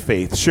sharing your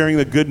faith, sharing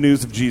the good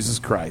news of Jesus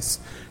Christ,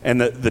 and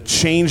the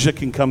change that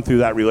can come through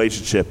that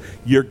relationship,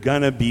 you're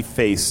going to be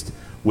faced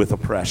with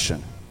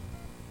oppression.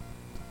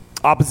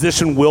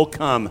 Opposition will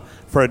come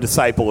for a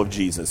disciple of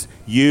Jesus,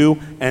 you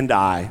and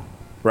I,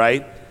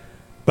 right?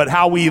 But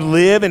how we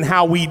live and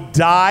how we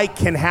die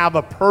can have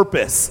a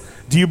purpose.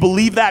 Do you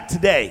believe that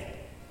today?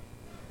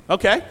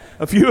 Okay,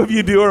 a few of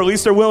you do, or at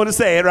least are willing to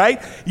say it, right?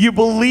 You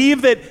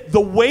believe that the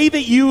way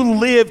that you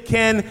live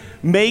can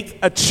make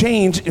a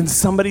change in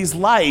somebody's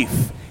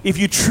life. If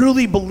you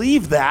truly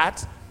believe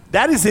that,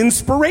 that is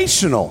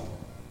inspirational.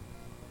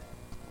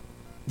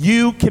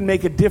 You can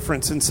make a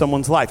difference in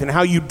someone's life, and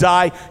how you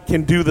die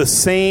can do the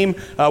same.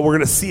 We're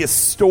going to see a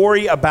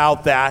story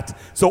about that.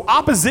 So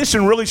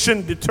opposition really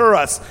shouldn't deter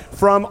us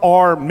from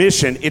our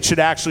mission. It should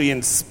actually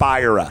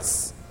inspire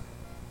us.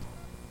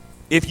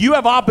 If you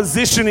have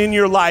opposition in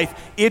your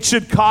life, it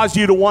should cause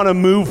you to want to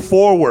move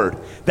forward.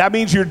 That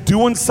means you're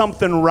doing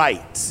something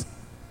right.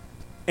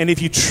 And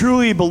if you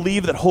truly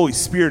believe that Holy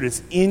Spirit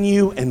is in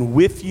you and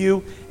with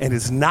you and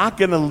is not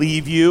going to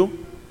leave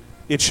you,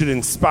 it should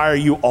inspire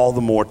you all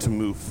the more to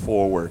move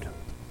forward.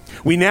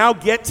 We now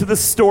get to the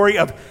story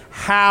of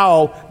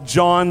how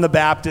John the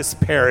Baptist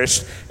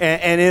perished,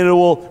 and it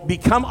will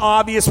become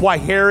obvious why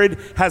Herod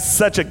has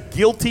such a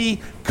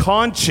guilty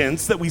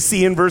conscience that we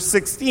see in verse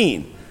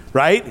 16,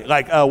 right?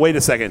 Like, wait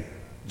a second,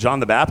 John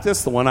the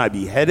Baptist, the one I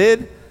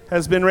beheaded,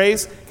 has been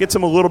raised? Gets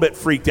him a little bit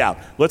freaked out.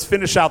 Let's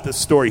finish out this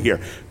story here.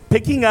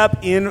 Picking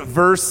up in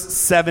verse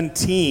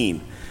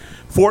 17.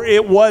 For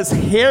it was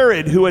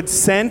Herod who had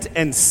sent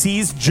and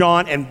seized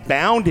John and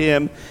bound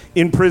him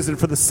in prison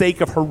for the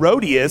sake of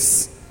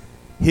Herodias,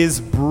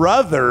 his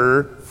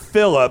brother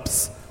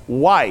Philip's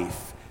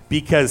wife,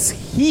 because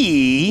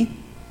he,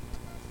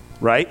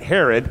 right,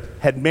 Herod,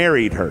 had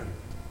married her.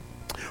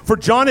 For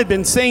John had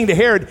been saying to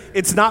Herod,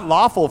 it's not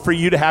lawful for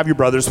you to have your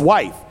brother's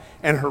wife.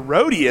 And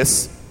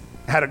Herodias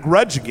had a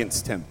grudge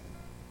against him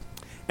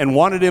and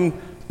wanted him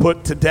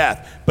put to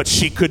death. But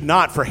she could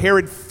not, for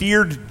Herod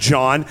feared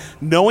John,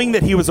 knowing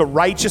that he was a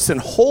righteous and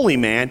holy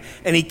man,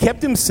 and he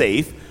kept him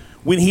safe.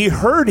 When he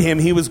heard him,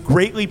 he was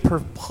greatly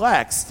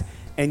perplexed,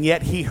 and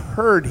yet he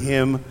heard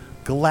him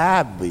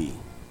gladly.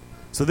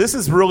 So this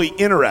is really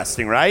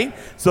interesting, right?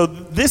 So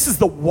this is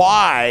the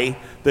why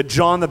that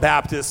John the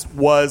Baptist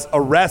was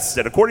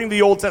arrested. According to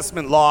the Old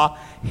Testament law,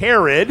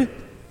 Herod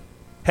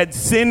had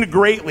sinned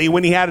greatly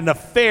when he had an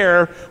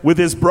affair with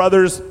his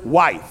brother's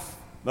wife,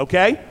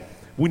 okay?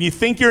 When you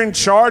think you're in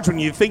charge, when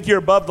you think you're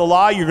above the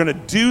law, you're going to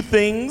do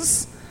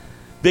things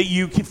that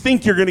you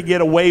think you're going to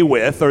get away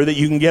with, or that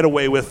you can get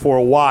away with for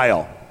a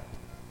while.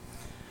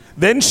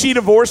 Then she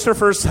divorced her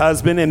first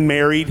husband and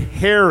married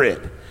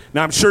Herod.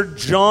 Now, I'm sure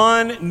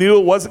John knew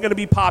it wasn't going to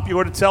be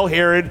popular to tell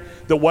Herod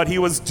that what he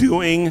was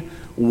doing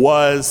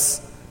was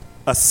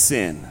a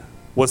sin,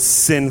 was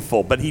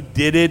sinful, but he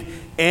did it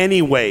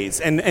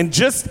anyways. And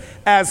just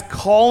as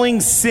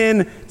calling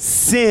sin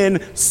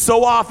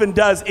so often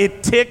does,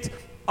 it ticked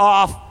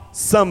off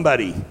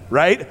somebody,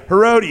 right?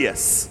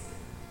 Herodias,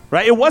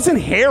 right? It wasn't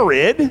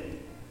Herod.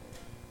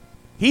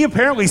 He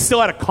apparently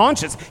still had a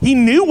conscience. He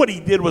knew what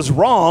he did was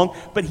wrong,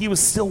 but he was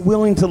still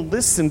willing to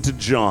listen to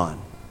John.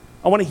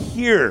 I want to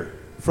hear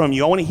from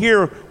you. I want to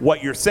hear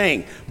what you're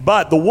saying.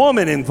 But the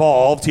woman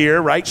involved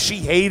here, right? She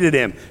hated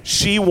him.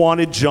 She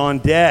wanted John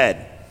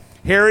dead.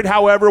 Herod,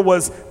 however,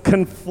 was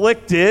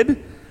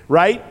conflicted,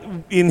 right,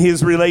 in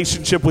his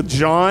relationship with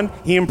John.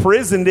 He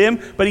imprisoned him,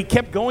 but he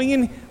kept going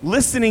and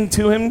listening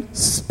to him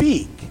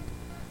speak,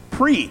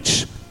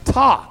 preach,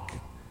 talk,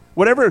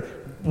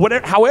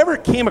 however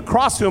it came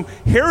across to him.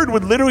 Herod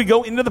would literally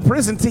go into the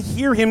prison to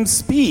hear him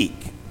speak.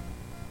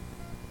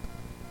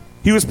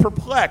 He was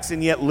perplexed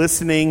and yet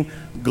listening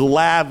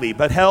gladly.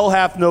 But hell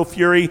hath no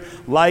fury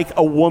like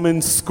a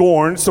woman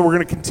scorned. So we're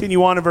going to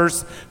continue on to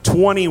verse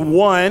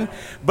 21.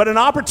 But an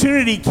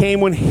opportunity came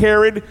when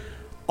Herod,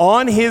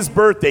 on his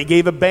birthday,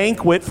 gave a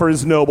banquet for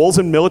his nobles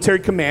and military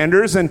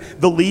commanders and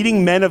the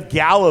leading men of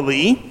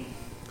Galilee.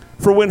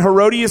 For when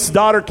Herodias'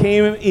 daughter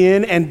came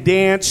in and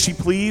danced, she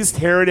pleased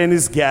Herod and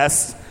his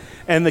guests.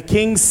 And the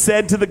king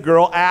said to the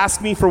girl,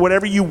 ask me for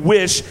whatever you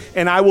wish,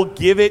 and I will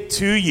give it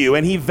to you.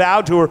 And he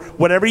vowed to her,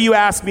 whatever you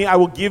ask me, I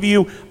will give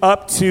you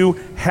up to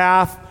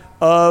half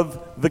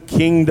of the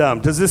kingdom.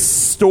 Does this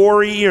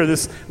story or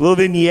this little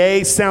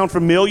vignette sound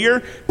familiar?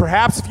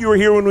 Perhaps if you were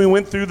here when we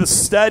went through the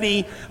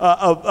study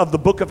of the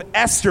book of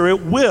Esther,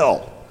 it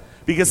will.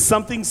 Because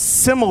something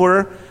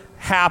similar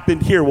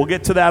happened here. We'll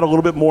get to that a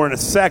little bit more in a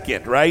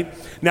second, right?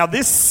 Now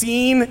this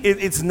scene,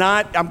 it's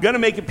not, I'm going to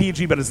make it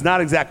PG, but it's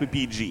not exactly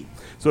PG.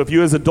 So if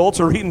you as adults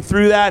are reading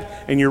through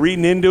that and you're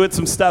reading into it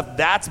some stuff,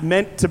 that's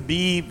meant to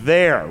be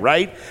there,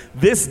 right?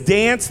 This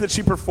dance that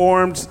she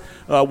performed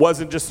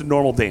wasn't just a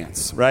normal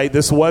dance, right?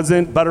 This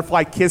wasn't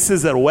butterfly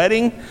kisses at a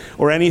wedding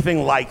or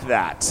anything like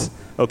that.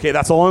 Okay,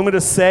 that's all I'm going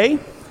to say.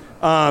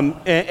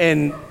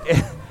 And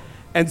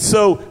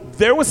so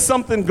there was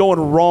something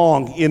going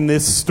wrong in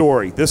this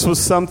story. This was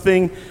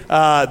something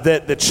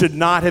that should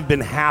not have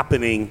been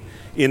happening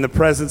in the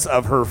presence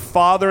of her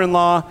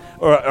father-in-law,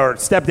 or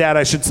stepdad,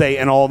 I should say,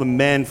 and all the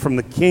men from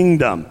the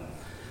kingdom.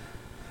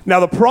 Now,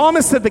 the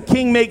promise that the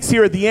king makes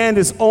here at the end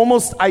is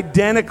almost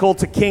identical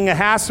to King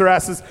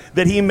Ahasuerus'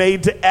 that he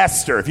made to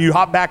Esther. If you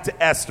hop back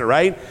to Esther,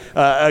 right?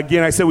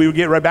 Again, I said we would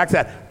get right back to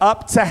that.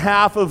 Up to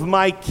half of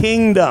my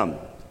kingdom.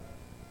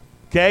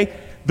 Okay?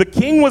 The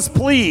king was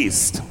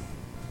pleased.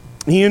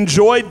 He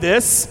enjoyed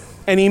this,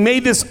 And he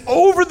made this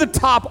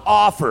over-the-top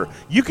offer.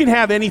 You can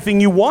have anything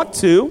you want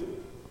to,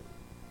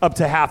 up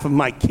to half of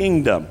my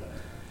kingdom.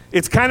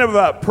 It's kind of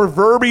a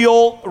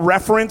proverbial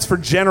reference for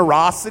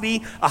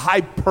generosity, a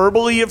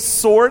hyperbole of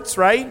sorts,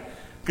 right?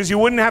 Because you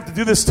wouldn't have to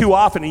do this too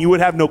often and you would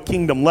have no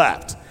kingdom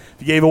left. If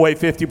you gave away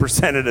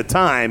 50% at a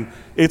time,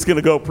 it's going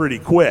to go pretty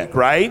quick,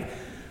 right?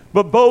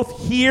 But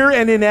both here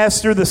and in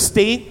Esther, the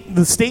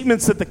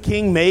statements that the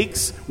king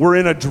makes were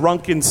in a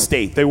drunken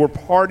state. They were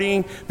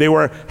partying, they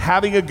were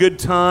having a good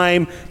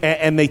time,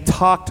 and they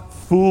talked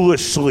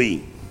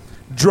foolishly.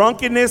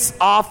 Drunkenness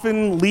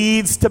often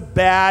leads to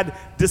bad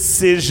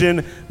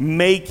decision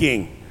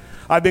making.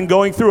 I've been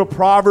going through a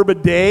proverb a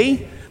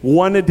day,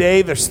 one a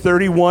day. There's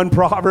 31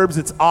 proverbs.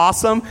 It's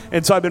awesome.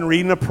 And so I've been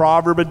reading a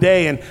proverb a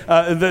day, and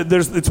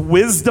it's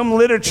wisdom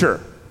literature.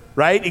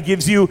 Right? It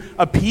gives you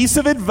a piece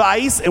of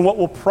advice and what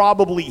will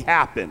probably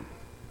happen.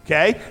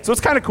 Okay? So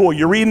it's kind of cool.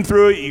 You're reading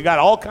through it. You got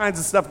all kinds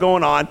of stuff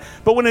going on.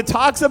 But when it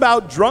talks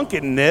about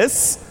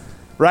drunkenness,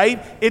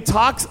 right, it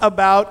talks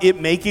about it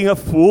making a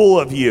fool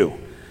of you.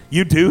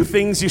 You do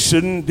things you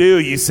shouldn't do.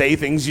 You say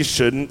things you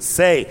shouldn't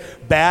say.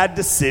 Bad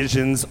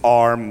decisions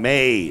are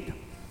made.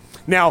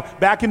 Now,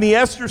 back in the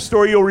Esther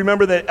story, you'll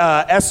remember that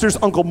Esther's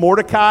uncle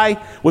Mordecai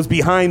was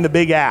behind the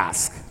big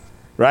ask.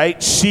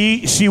 Right?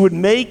 She would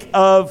make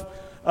of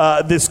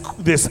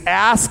this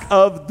ask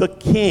of the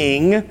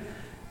king.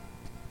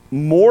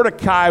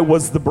 Mordecai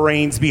was the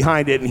brains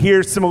behind it. And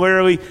here,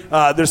 similarly,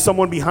 there's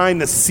someone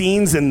behind the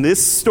scenes in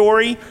this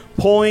story,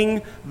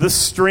 pulling the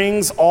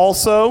strings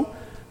also.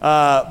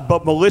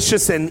 But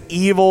malicious and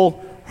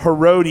evil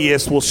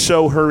Herodias will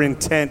show her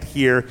intent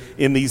here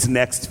in these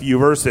next few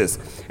verses.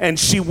 And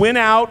she went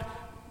out,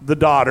 the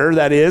daughter,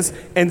 that is,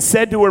 and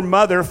said to her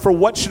mother, "For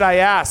what should I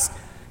ask?"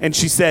 And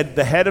she said,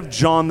 "The head of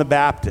John the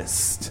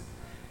Baptist."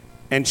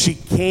 And she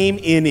came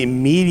in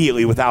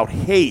immediately without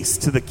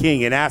haste to the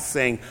king and asked,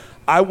 saying,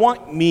 I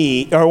want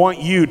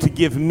you to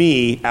give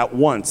me at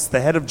once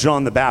the head of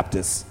John the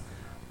Baptist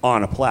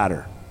on a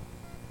platter.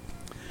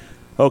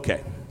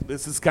 Okay,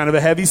 this is kind of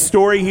a heavy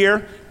story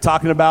here,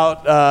 talking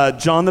about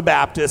John the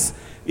Baptist.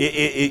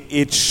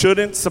 It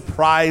shouldn't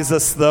surprise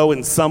us, though,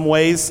 in some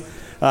ways.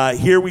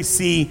 Here we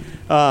see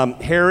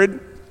Herod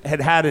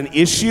had an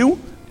issue,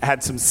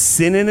 had some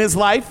sin in his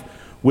life,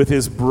 with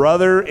his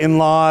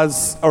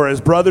brother-in-law's, or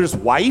his brother's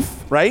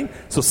wife, right?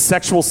 So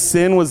sexual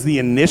sin was the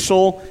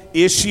initial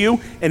issue,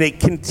 and it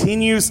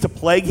continues to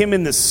plague him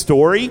in this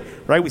story,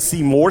 right? We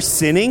see more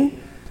sinning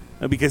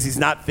because he's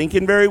not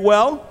thinking very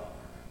well,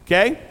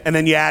 okay? And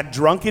then you add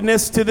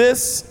drunkenness to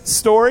this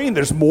story, and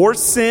there's more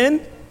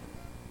sin,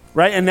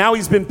 right? And now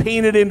he's been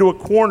painted into a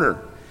corner.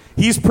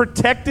 He's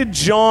protected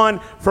John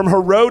from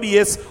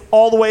Herodias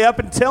all the way up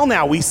until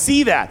now. We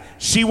see that.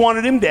 She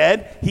wanted him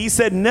dead. He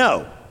said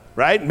no.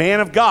 Right? Man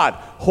of God,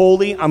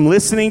 holy, I'm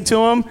listening to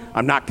him.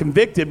 I'm not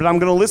convicted, but I'm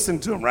going to listen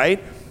to him,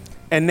 right?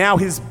 And now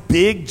his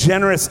big,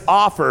 generous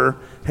offer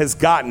has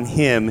gotten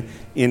him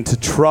into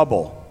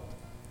trouble.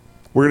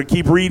 We're going to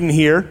keep reading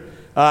here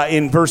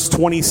in verse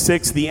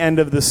 26, the end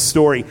of this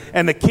story.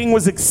 And the king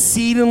was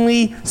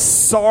exceedingly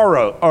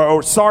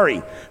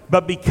sorry,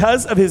 but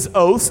because of his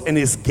oaths and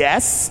his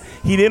guests,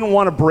 he didn't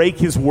want to break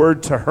his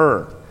word to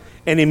her.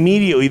 And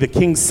immediately the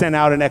king sent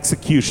out an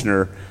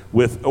executioner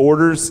with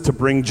orders to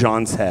bring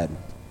John's head.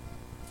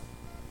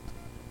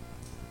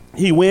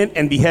 He went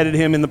and beheaded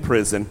him in the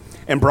prison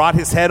and brought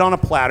his head on a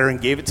platter and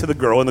gave it to the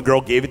girl, and the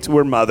girl gave it to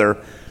her mother.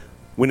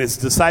 When his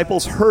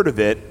disciples heard of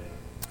it,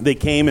 they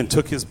came and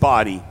took his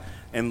body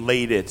and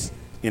laid it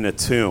in a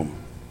tomb.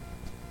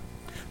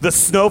 The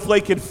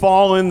snowflake had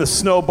fallen, the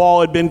snowball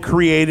had been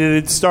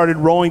created, it started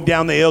rolling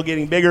down the hill,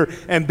 getting bigger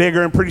and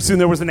bigger, and pretty soon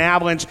there was an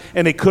avalanche,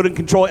 and they couldn't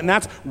control it, and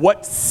that's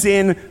what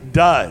sin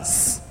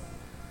does.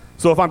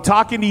 So if I'm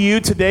talking to you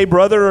today,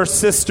 brother or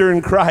sister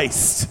in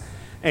Christ,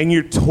 and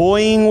you're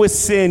toying with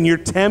sin, you're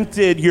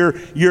tempted,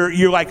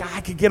 you're like,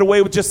 I could get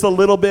away with just a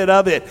little bit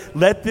of it,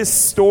 let this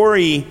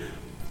story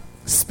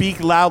speak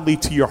loudly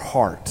to your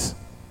heart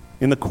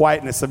in the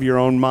quietness of your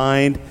own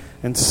mind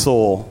and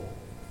soul,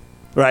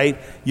 right?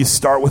 You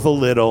start with a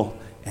little,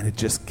 and it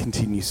just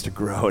continues to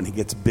grow, and it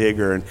gets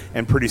bigger,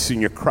 and pretty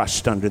soon you're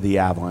crushed under the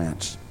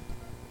avalanche.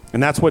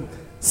 And that's what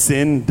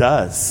sin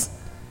does.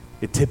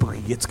 It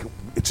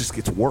just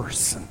gets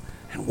worse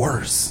and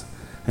worse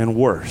and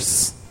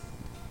worse.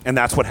 And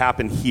that's what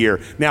happened here.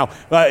 Now,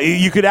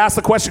 you could ask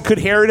the question, could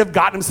Herod have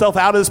gotten himself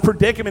out of this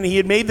predicament? He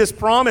had made this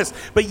promise.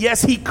 But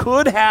yes, he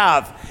could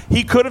have.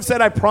 He could have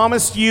said, I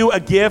promised you a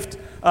gift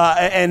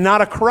and not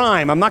a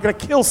crime. I'm not going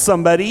to kill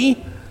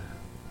somebody.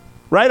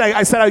 Right?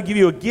 I said I would give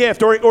you a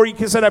gift. Or he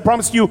could have said, I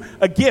promised you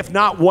a gift,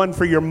 not one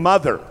for your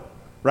mother.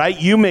 Right?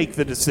 You make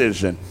the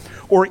decision.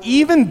 Or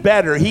even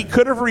better, he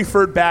could have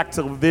referred back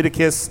to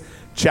Leviticus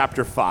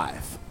chapter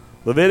 5.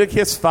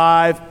 Leviticus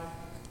 5,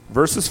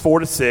 verses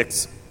 4 to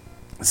 6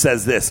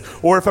 says this.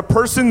 Or if a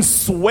person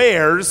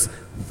swears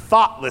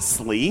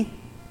thoughtlessly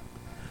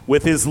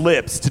with his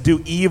lips to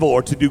do evil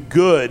or to do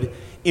good,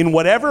 in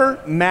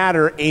whatever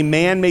matter a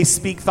man may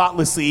speak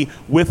thoughtlessly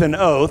with an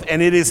oath,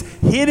 and it is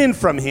hidden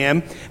from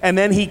him, and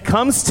then he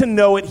comes to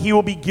know it, he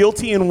will be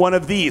guilty in one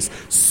of these.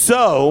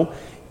 So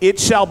it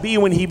shall be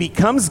when he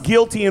becomes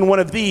guilty in one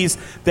of these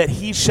that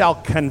he shall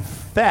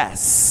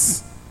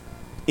confess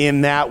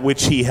in that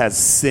which he has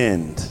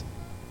sinned.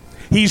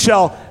 He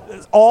shall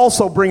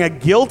also bring a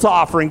guilt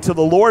offering to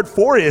the Lord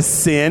for his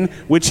sin,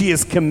 which he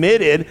has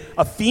committed,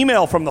 a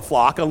female from the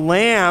flock, a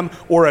lamb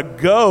or a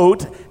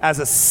goat as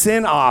a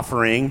sin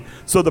offering.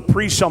 So the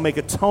priest shall make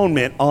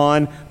atonement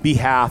on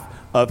behalf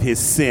of his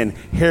sin.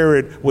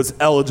 Herod was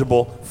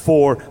eligible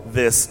for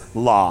this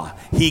law.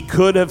 He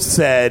could have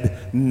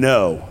said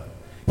no.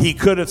 He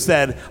could have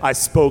said, I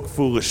spoke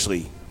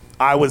foolishly.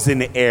 I was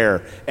in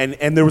error.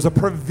 And there was a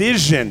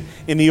provision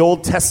in the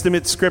Old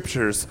Testament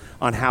scriptures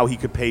on how he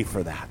could pay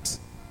for that.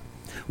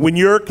 When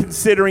you're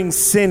considering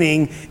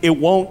sinning, it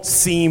won't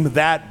seem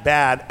that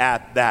bad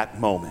at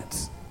that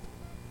moment.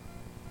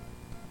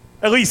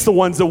 At least the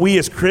ones that we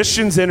as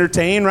Christians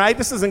entertain, right?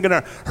 This isn't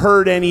going to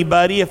hurt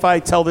anybody if I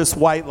tell this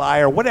white lie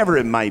or whatever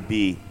it might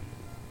be.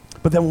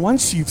 But then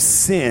once you've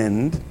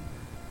sinned,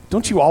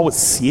 don't you always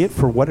see it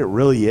for what it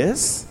really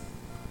is?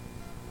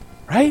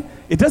 Right?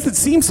 It doesn't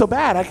seem so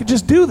bad. I could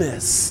just do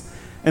this.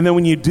 And then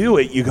when you do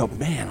it, you go,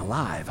 man,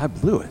 alive, I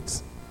blew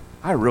it.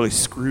 I really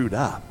screwed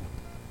up.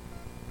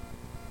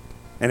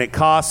 And it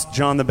cost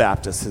John the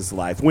Baptist his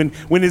life. When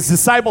his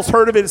disciples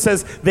heard of it, it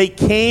says they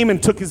came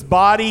and took his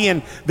body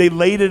and they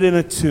laid it in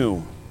a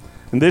tomb.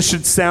 And this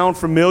should sound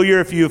familiar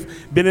if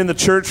you've been in the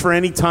church for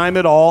any time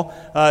at all.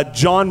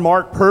 John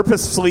Mark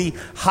purposely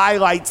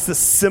highlights the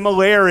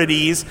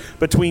similarities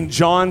between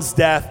John's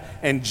death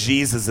and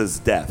Jesus'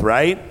 death,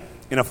 right?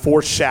 In a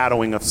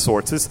foreshadowing of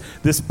sorts.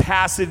 This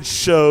passage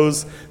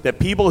shows that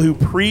people who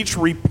preach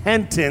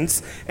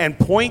repentance and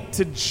point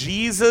to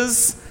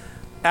Jesus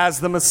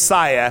as the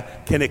Messiah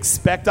can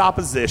expect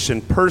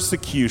opposition,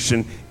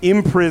 persecution,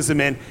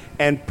 imprisonment,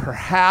 and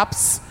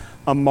perhaps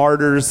a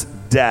martyr's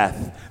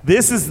death.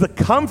 This is the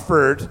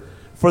comfort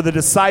for the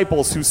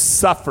disciples who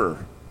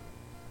suffer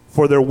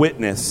for their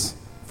witness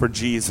for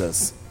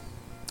Jesus.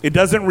 It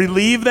doesn't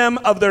relieve them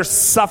of their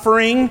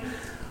suffering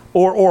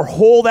or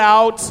hold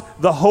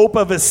out the hope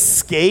of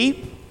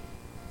escape,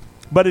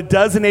 but it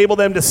does enable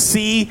them to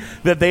see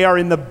that they are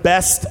in the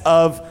best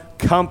of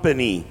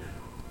company.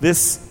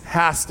 This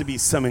has to be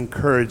some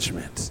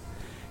encouragement.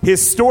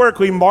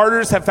 Historically,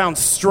 martyrs have found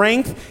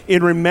strength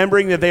in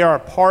remembering that they are a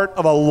part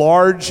of a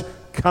large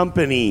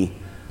company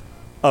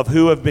of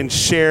who have been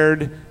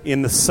shared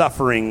in the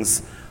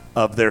sufferings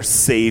of their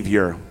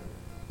Savior.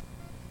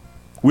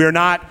 We are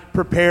not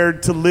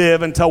prepared to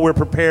live until we're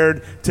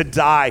prepared to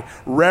die.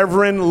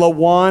 Reverend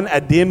Lawan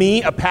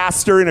Ademi, a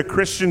pastor in a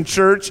Christian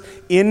church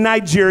in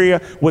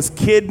Nigeria, was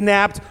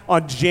kidnapped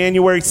on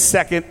January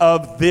 2nd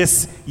of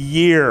this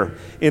year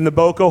in the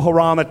Boko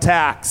Haram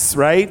attacks,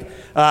 right?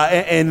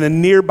 In the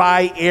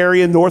nearby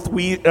area,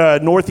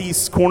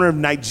 northeast corner of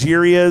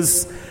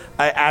Nigeria's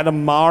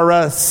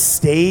Adamawa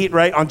state,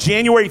 right? On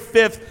January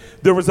 5th,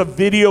 there was a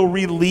video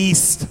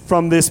released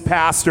from this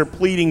pastor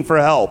pleading for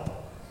help.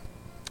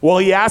 Well,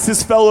 he asked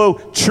his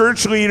fellow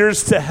church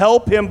leaders to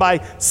help him by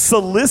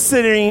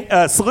soliciting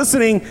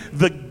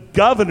the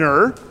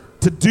governor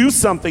to do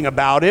something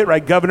about it,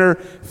 right? Governor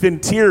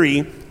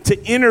Fintiri,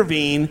 to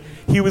intervene.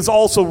 He was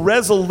also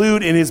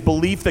resolute in his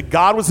belief that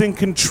God was in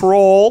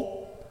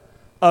control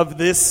of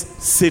this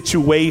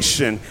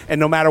situation.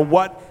 And no matter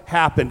what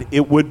happened,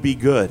 it would be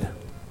good.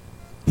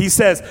 He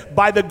says,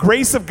 by the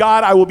grace of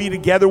God, I will be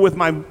together with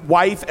my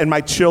wife and my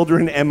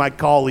children and my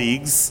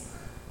colleagues.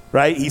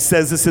 Right? He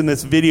says this in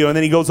this video, and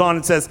then he goes on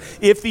and says,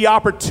 if the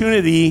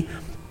opportunity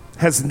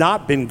has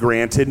not been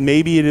granted,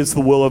 maybe it is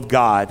the will of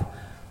God.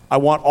 I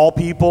want all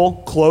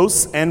people,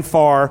 close and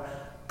far,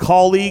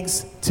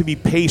 colleagues, to be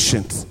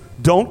patient.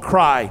 Don't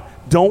cry,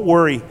 don't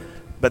worry,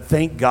 but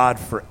thank God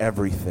for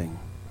everything.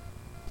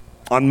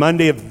 On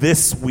Monday of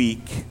this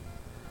week,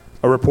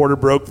 a reporter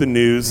broke the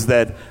news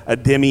that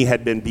Ademi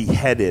had been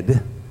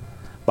beheaded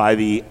by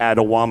the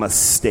Adamawa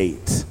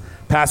state.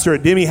 Pastor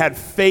Ademi had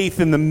faith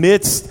in the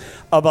midst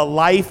of a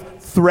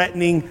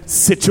life-threatening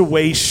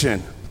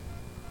situation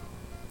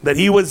that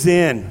he was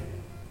in,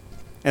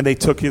 and they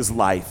took his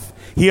life.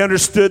 He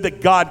understood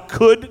that God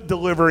could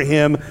deliver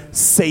him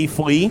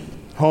safely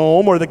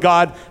home, or that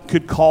God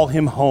could call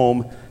him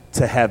home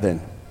to heaven.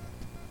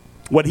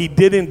 What he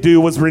didn't do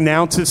was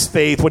renounce his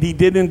faith. What he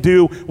didn't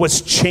do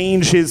was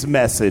change his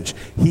message.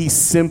 He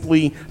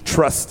simply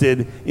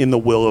trusted in the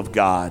will of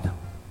God.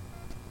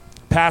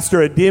 Pastor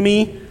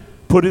Ademi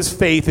put his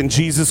faith in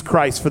Jesus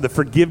Christ for the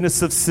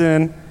forgiveness of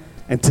sin,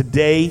 and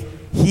today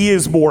he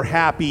is more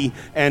happy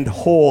and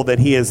whole than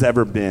he has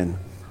ever been,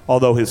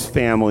 although his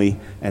family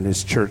and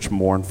his church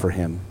mourn for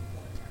him.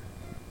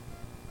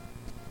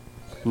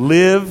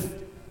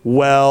 Live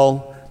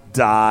well,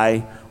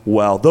 die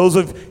well. Those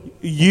of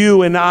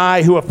you and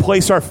I who have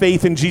placed our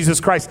faith in Jesus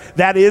Christ,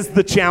 that is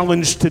the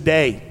challenge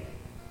today.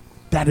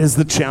 That is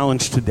the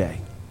challenge today.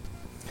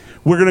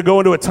 We're going to go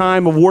into a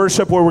time of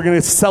worship where we're going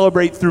to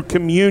celebrate through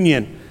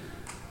communion.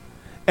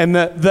 And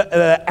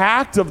the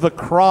act of the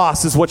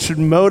cross is what should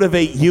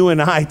motivate you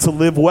and I to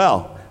live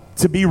well,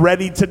 to be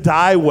ready to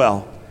die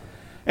well.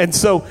 And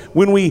so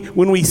when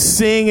we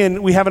sing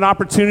and we have an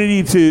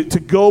opportunity to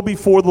go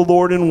before the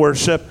Lord in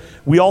worship,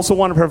 we also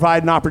want to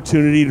provide an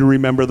opportunity to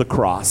remember the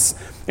cross.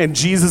 And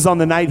Jesus, on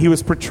the night he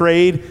was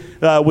portrayed,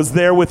 was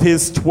there with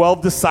his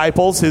 12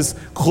 disciples, his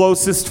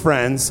closest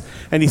friends.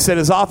 And he said,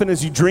 as often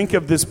as you drink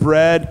of this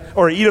bread,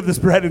 or eat of this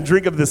bread and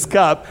drink of this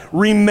cup,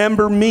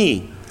 remember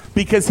me.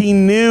 Because he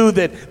knew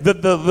that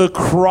the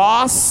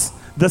cross,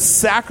 the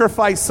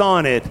sacrifice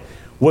on it,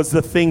 was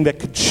the thing that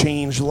could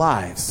change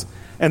lives.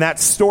 And that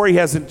story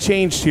hasn't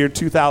changed here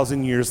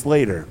 2,000 years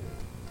later.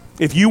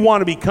 If you want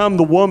to become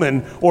the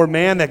woman or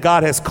man that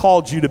God has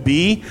called you to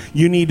be,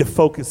 you need to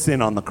focus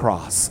in on the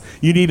cross.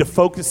 You need to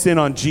focus in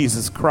on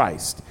Jesus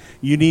Christ.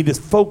 You need to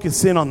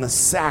focus in on the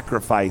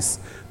sacrifice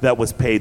that was paid.